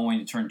just now going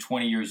to turn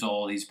 20 years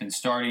old. He's been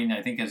starting,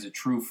 I think, as a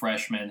true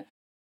freshman,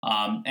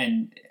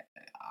 and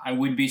I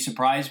wouldn't be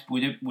surprised.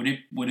 Would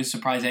it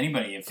surprise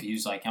anybody if he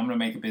was like, I'm going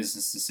to make a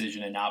business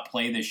decision and not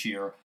play this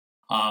year?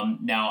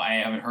 Now,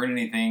 I haven't heard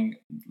anything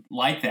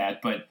like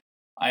that, but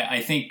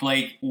I think,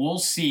 Blake, we'll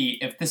see.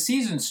 If the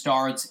season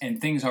starts and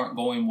things aren't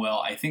going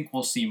well, I think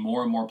we'll see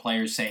more and more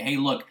players say, hey,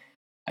 look,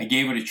 I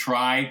gave it a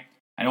try.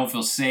 I don't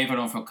feel safe. I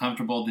don't feel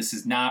comfortable. This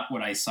is not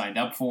what I signed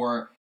up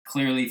for.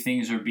 Clearly,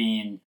 things are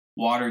being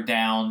watered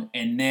down.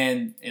 And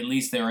then at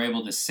least they're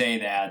able to say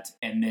that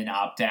and then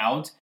opt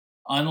out.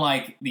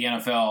 Unlike the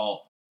NFL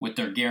with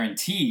their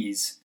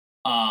guarantees,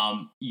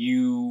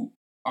 you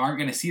aren't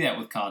going to see that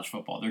with college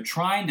football. They're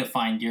trying to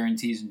find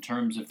guarantees in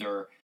terms of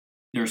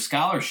their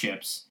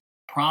scholarships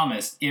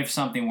promised if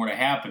something were to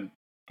happen,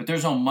 but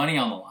there's no money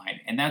on the line.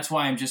 And that's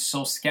why I'm just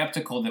so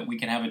skeptical that we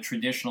can have a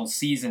traditional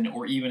season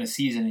or even a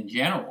season in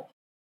general.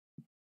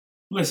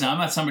 Listen, I'm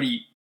not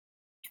somebody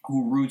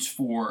who roots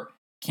for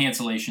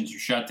cancellations or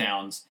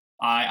shutdowns.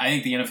 I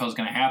think the NFL is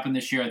going to happen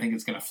this year. I think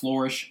it's going to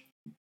flourish.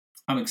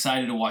 I'm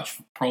excited to watch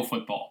pro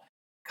football.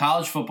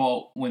 college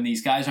football, when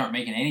these guys aren't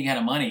making any kind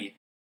of money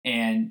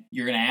and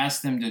you're going to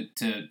ask them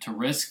to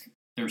risk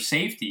their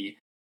safety,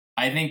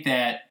 I think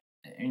that,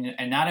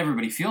 and not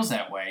everybody feels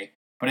that way,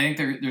 but I think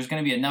there's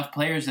going to be enough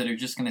players that are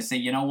just going to say,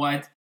 you know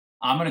what,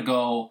 I'm going to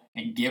go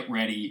and get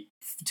ready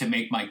to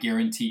make my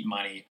guaranteed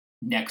money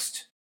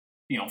next,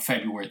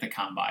 February at the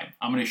combine.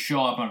 I'm going to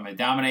show up. I'm going to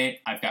dominate.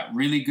 I've got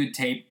really good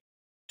tape.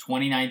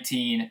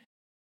 2019.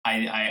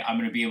 I'm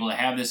going to be able to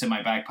have this in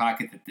my back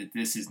pocket. That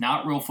this is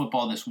not real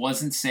football. This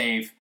wasn't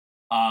safe.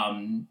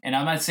 And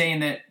I'm not saying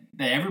that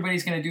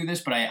everybody's going to do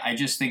this, but I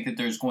just think that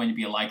there's going to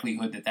be a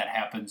likelihood that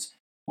happens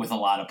with a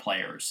lot of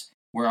players.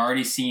 We're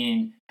already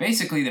seeing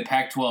basically the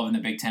Pac-12 and the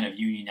Big Ten have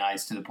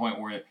unionized to the point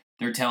where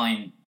they're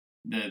telling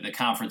the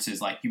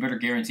conferences, like, you better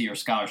guarantee your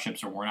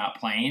scholarships or we're not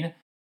playing.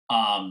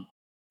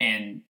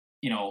 And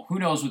who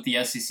knows what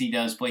the SEC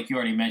does. Blake, you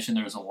already mentioned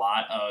there's a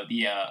lot of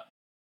the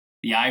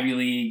Ivy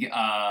League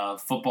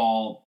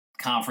football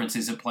conference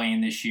isn't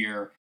playing this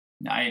year.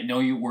 I know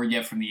you word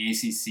yet from the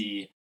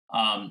ACC.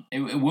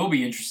 It will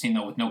be interesting,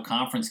 though, with no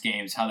conference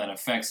games, how that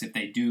affects if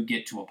they do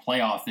get to a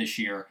playoff this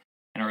year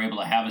and are able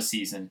to have a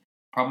season.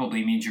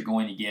 Probably means you're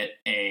going to get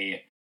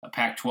a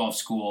Pac-12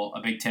 school,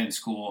 a Big Ten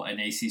school, an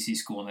ACC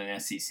school, and an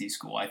SEC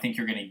school. I think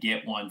you're going to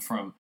get one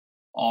from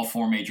all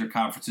four major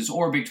conferences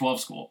or a Big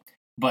 12 school.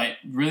 But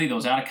really,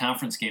 those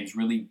out-of-conference games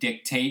really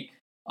dictate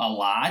a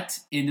lot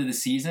into the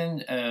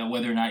season,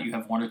 whether or not you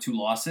have one or two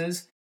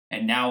losses.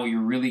 And now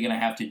you're really going to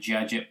have to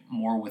judge it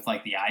more with,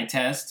 like, the eye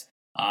test.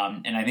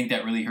 And I think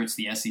that really hurts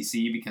the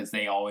SEC because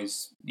they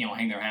always,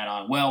 hang their hat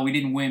on, well, we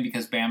didn't win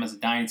because Bama's a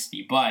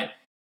dynasty, but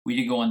we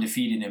did go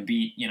undefeated and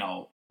beat,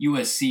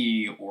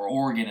 USC or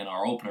Oregon in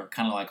our opener,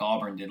 kind of like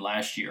Auburn did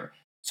last year.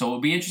 So it'll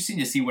be interesting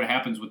to see what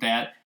happens with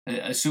that,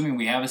 assuming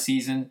we have a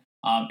season.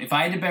 If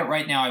I had to bet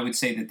right now, I would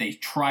say that they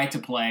try to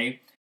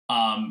play,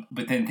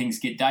 but then things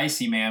get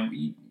dicey,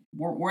 man.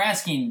 We're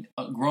asking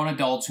grown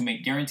adults who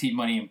make guaranteed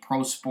money in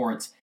pro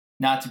sports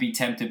not to be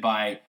tempted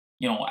by,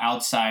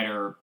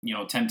 outsider,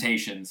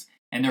 temptations,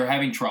 and they're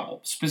having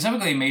trouble,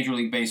 specifically in Major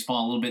League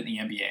Baseball, a little bit in the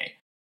NBA.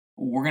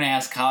 We're going to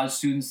ask college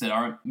students that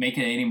aren't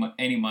making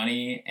any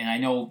money, and I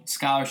know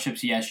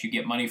scholarships, yes, you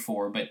get money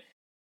for, but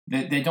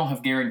they don't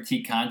have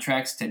guaranteed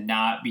contracts to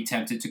not be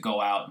tempted to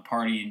go out and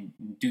party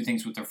and do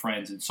things with their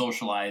friends and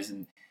socialize.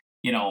 And,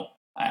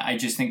 I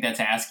just think that's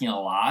asking a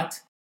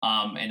lot.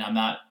 And I'm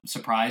not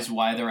surprised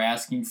why they're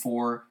asking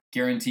for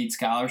guaranteed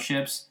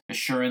scholarships,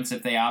 assurance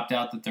if they opt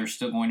out that they're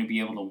still going to be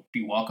able to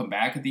be welcome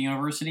back at the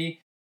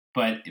university.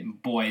 But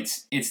boy,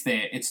 it's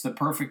the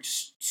perfect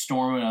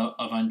storm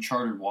of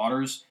uncharted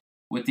waters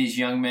with these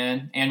young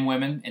men and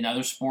women in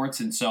other sports.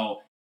 And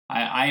so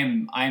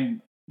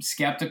I'm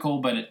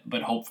skeptical,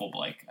 but hopeful,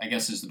 Blake, I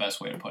guess is the best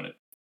way to put it.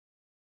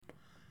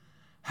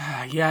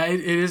 Yeah, it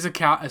is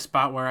a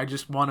spot where I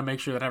just want to make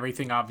sure that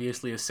everything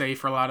obviously is safe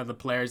for a lot of the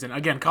players. And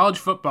again, college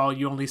football,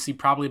 you only see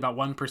probably about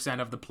 1%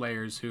 of the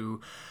players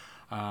who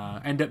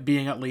end up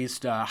being at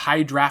least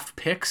high draft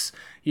picks.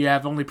 You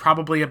have only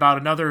probably about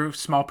another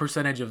small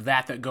percentage of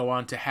that go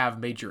on to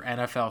have major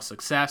NFL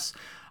success.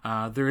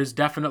 There is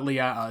definitely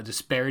a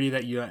disparity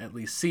that you at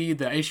least see.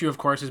 The issue, of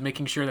course, is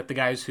making sure that the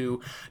guys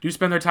who do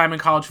spend their time in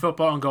college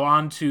football and go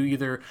on to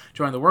either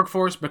join the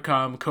workforce,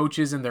 become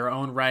coaches in their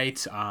own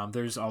right.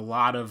 There's a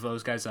lot of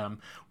those guys.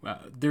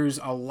 There's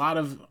a lot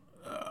of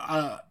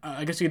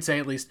I guess you could say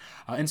at least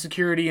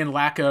insecurity and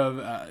lack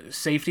of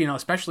safety,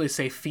 especially a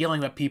safe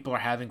feeling that people are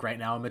having right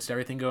now amidst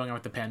everything going on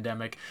with the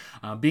pandemic.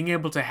 Being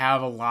able to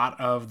have a lot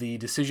of the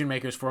decision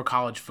makers for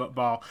college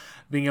football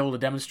being able to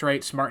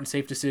demonstrate smart and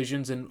safe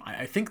decisions, and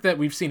I think that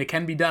we've seen it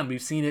can be done.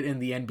 We've seen it in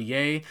the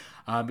NBA.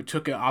 It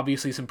took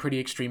obviously some pretty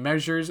extreme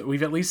measures.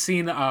 We've at least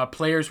seen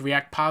players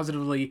react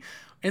positively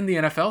in the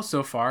NFL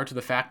so far to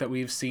the fact that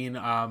we've seen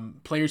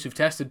players who've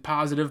tested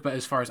positive, but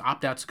as far as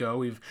opt-outs go,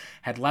 we've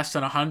had less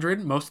than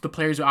 100. Most of the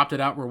players who opted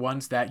out were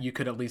ones that you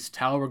could at least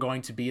tell were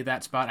going to be at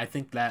that spot. I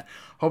think that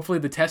hopefully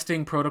the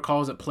testing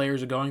protocols that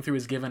players are going through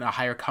is given a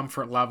higher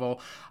comfort level.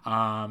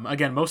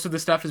 Again, most of the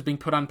stuff is being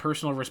put on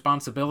personal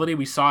responsibility.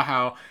 We saw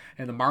how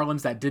in the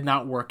Marlins that did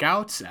not work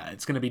out.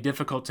 It's going to be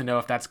difficult to know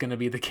if that's going to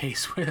be the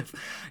case with,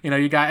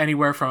 you got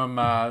anywhere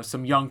from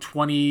some young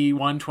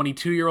 21,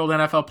 22-year-old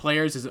NFL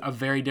players is a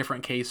very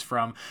different case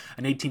from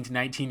an 18 to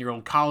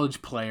 19-year-old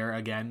college player.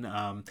 Again,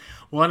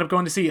 we'll end up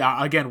going to see.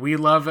 Again, we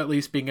love at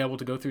least being able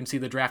to go through and see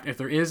the draft. If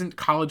there isn't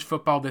college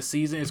football this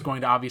season, it's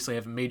going to obviously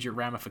have major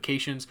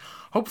ramifications.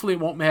 Hopefully, it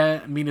won't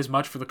mean as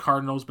much for the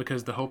Cardinals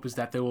because the hope is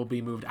that they will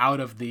be moved out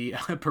of the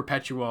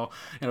perpetual,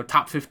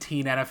 top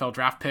 15 NFL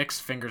draft picks,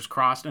 fingers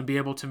crossed, and be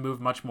able to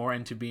move much more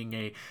into being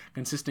a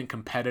consistent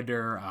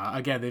competitor.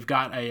 Again, they've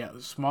got a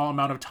small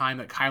amount of time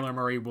that Kyler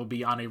Murray will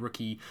be on a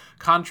rookie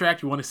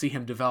contract. You want to see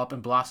him develop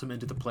and blossom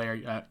into the player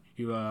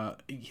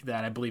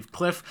that I believe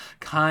Cliff,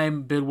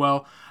 Keim,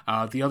 Bidwell,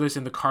 the others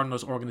in the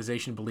Cardinals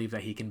organization believe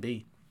that he can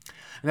be.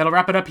 And that'll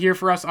wrap it up here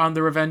for us on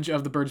the Revenge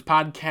of the Birds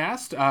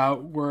podcast.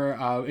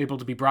 We're able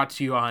to be brought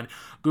to you on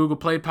Google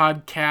Play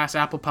Podcasts,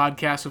 Apple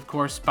Podcasts, of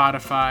course,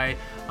 Spotify,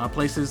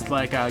 places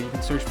like you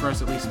can search for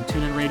us at least in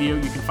TuneIn Radio.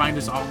 You can find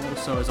us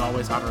also, as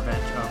always, on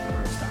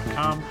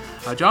RevengeOfTheBirds.com.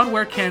 John,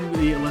 where can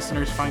the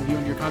listeners find you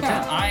and your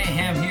content? I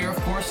am here, of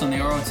course, on the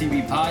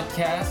ROTB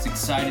podcast.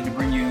 Excited to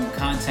bring you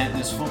content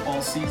this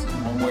football season,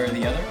 one way or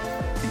the other.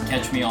 You can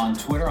catch me on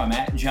Twitter. I'm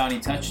at Johnny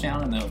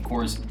Touchdown, and then, of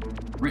course,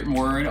 written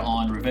word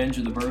on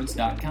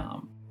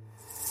RevengeOfTheBirds.com.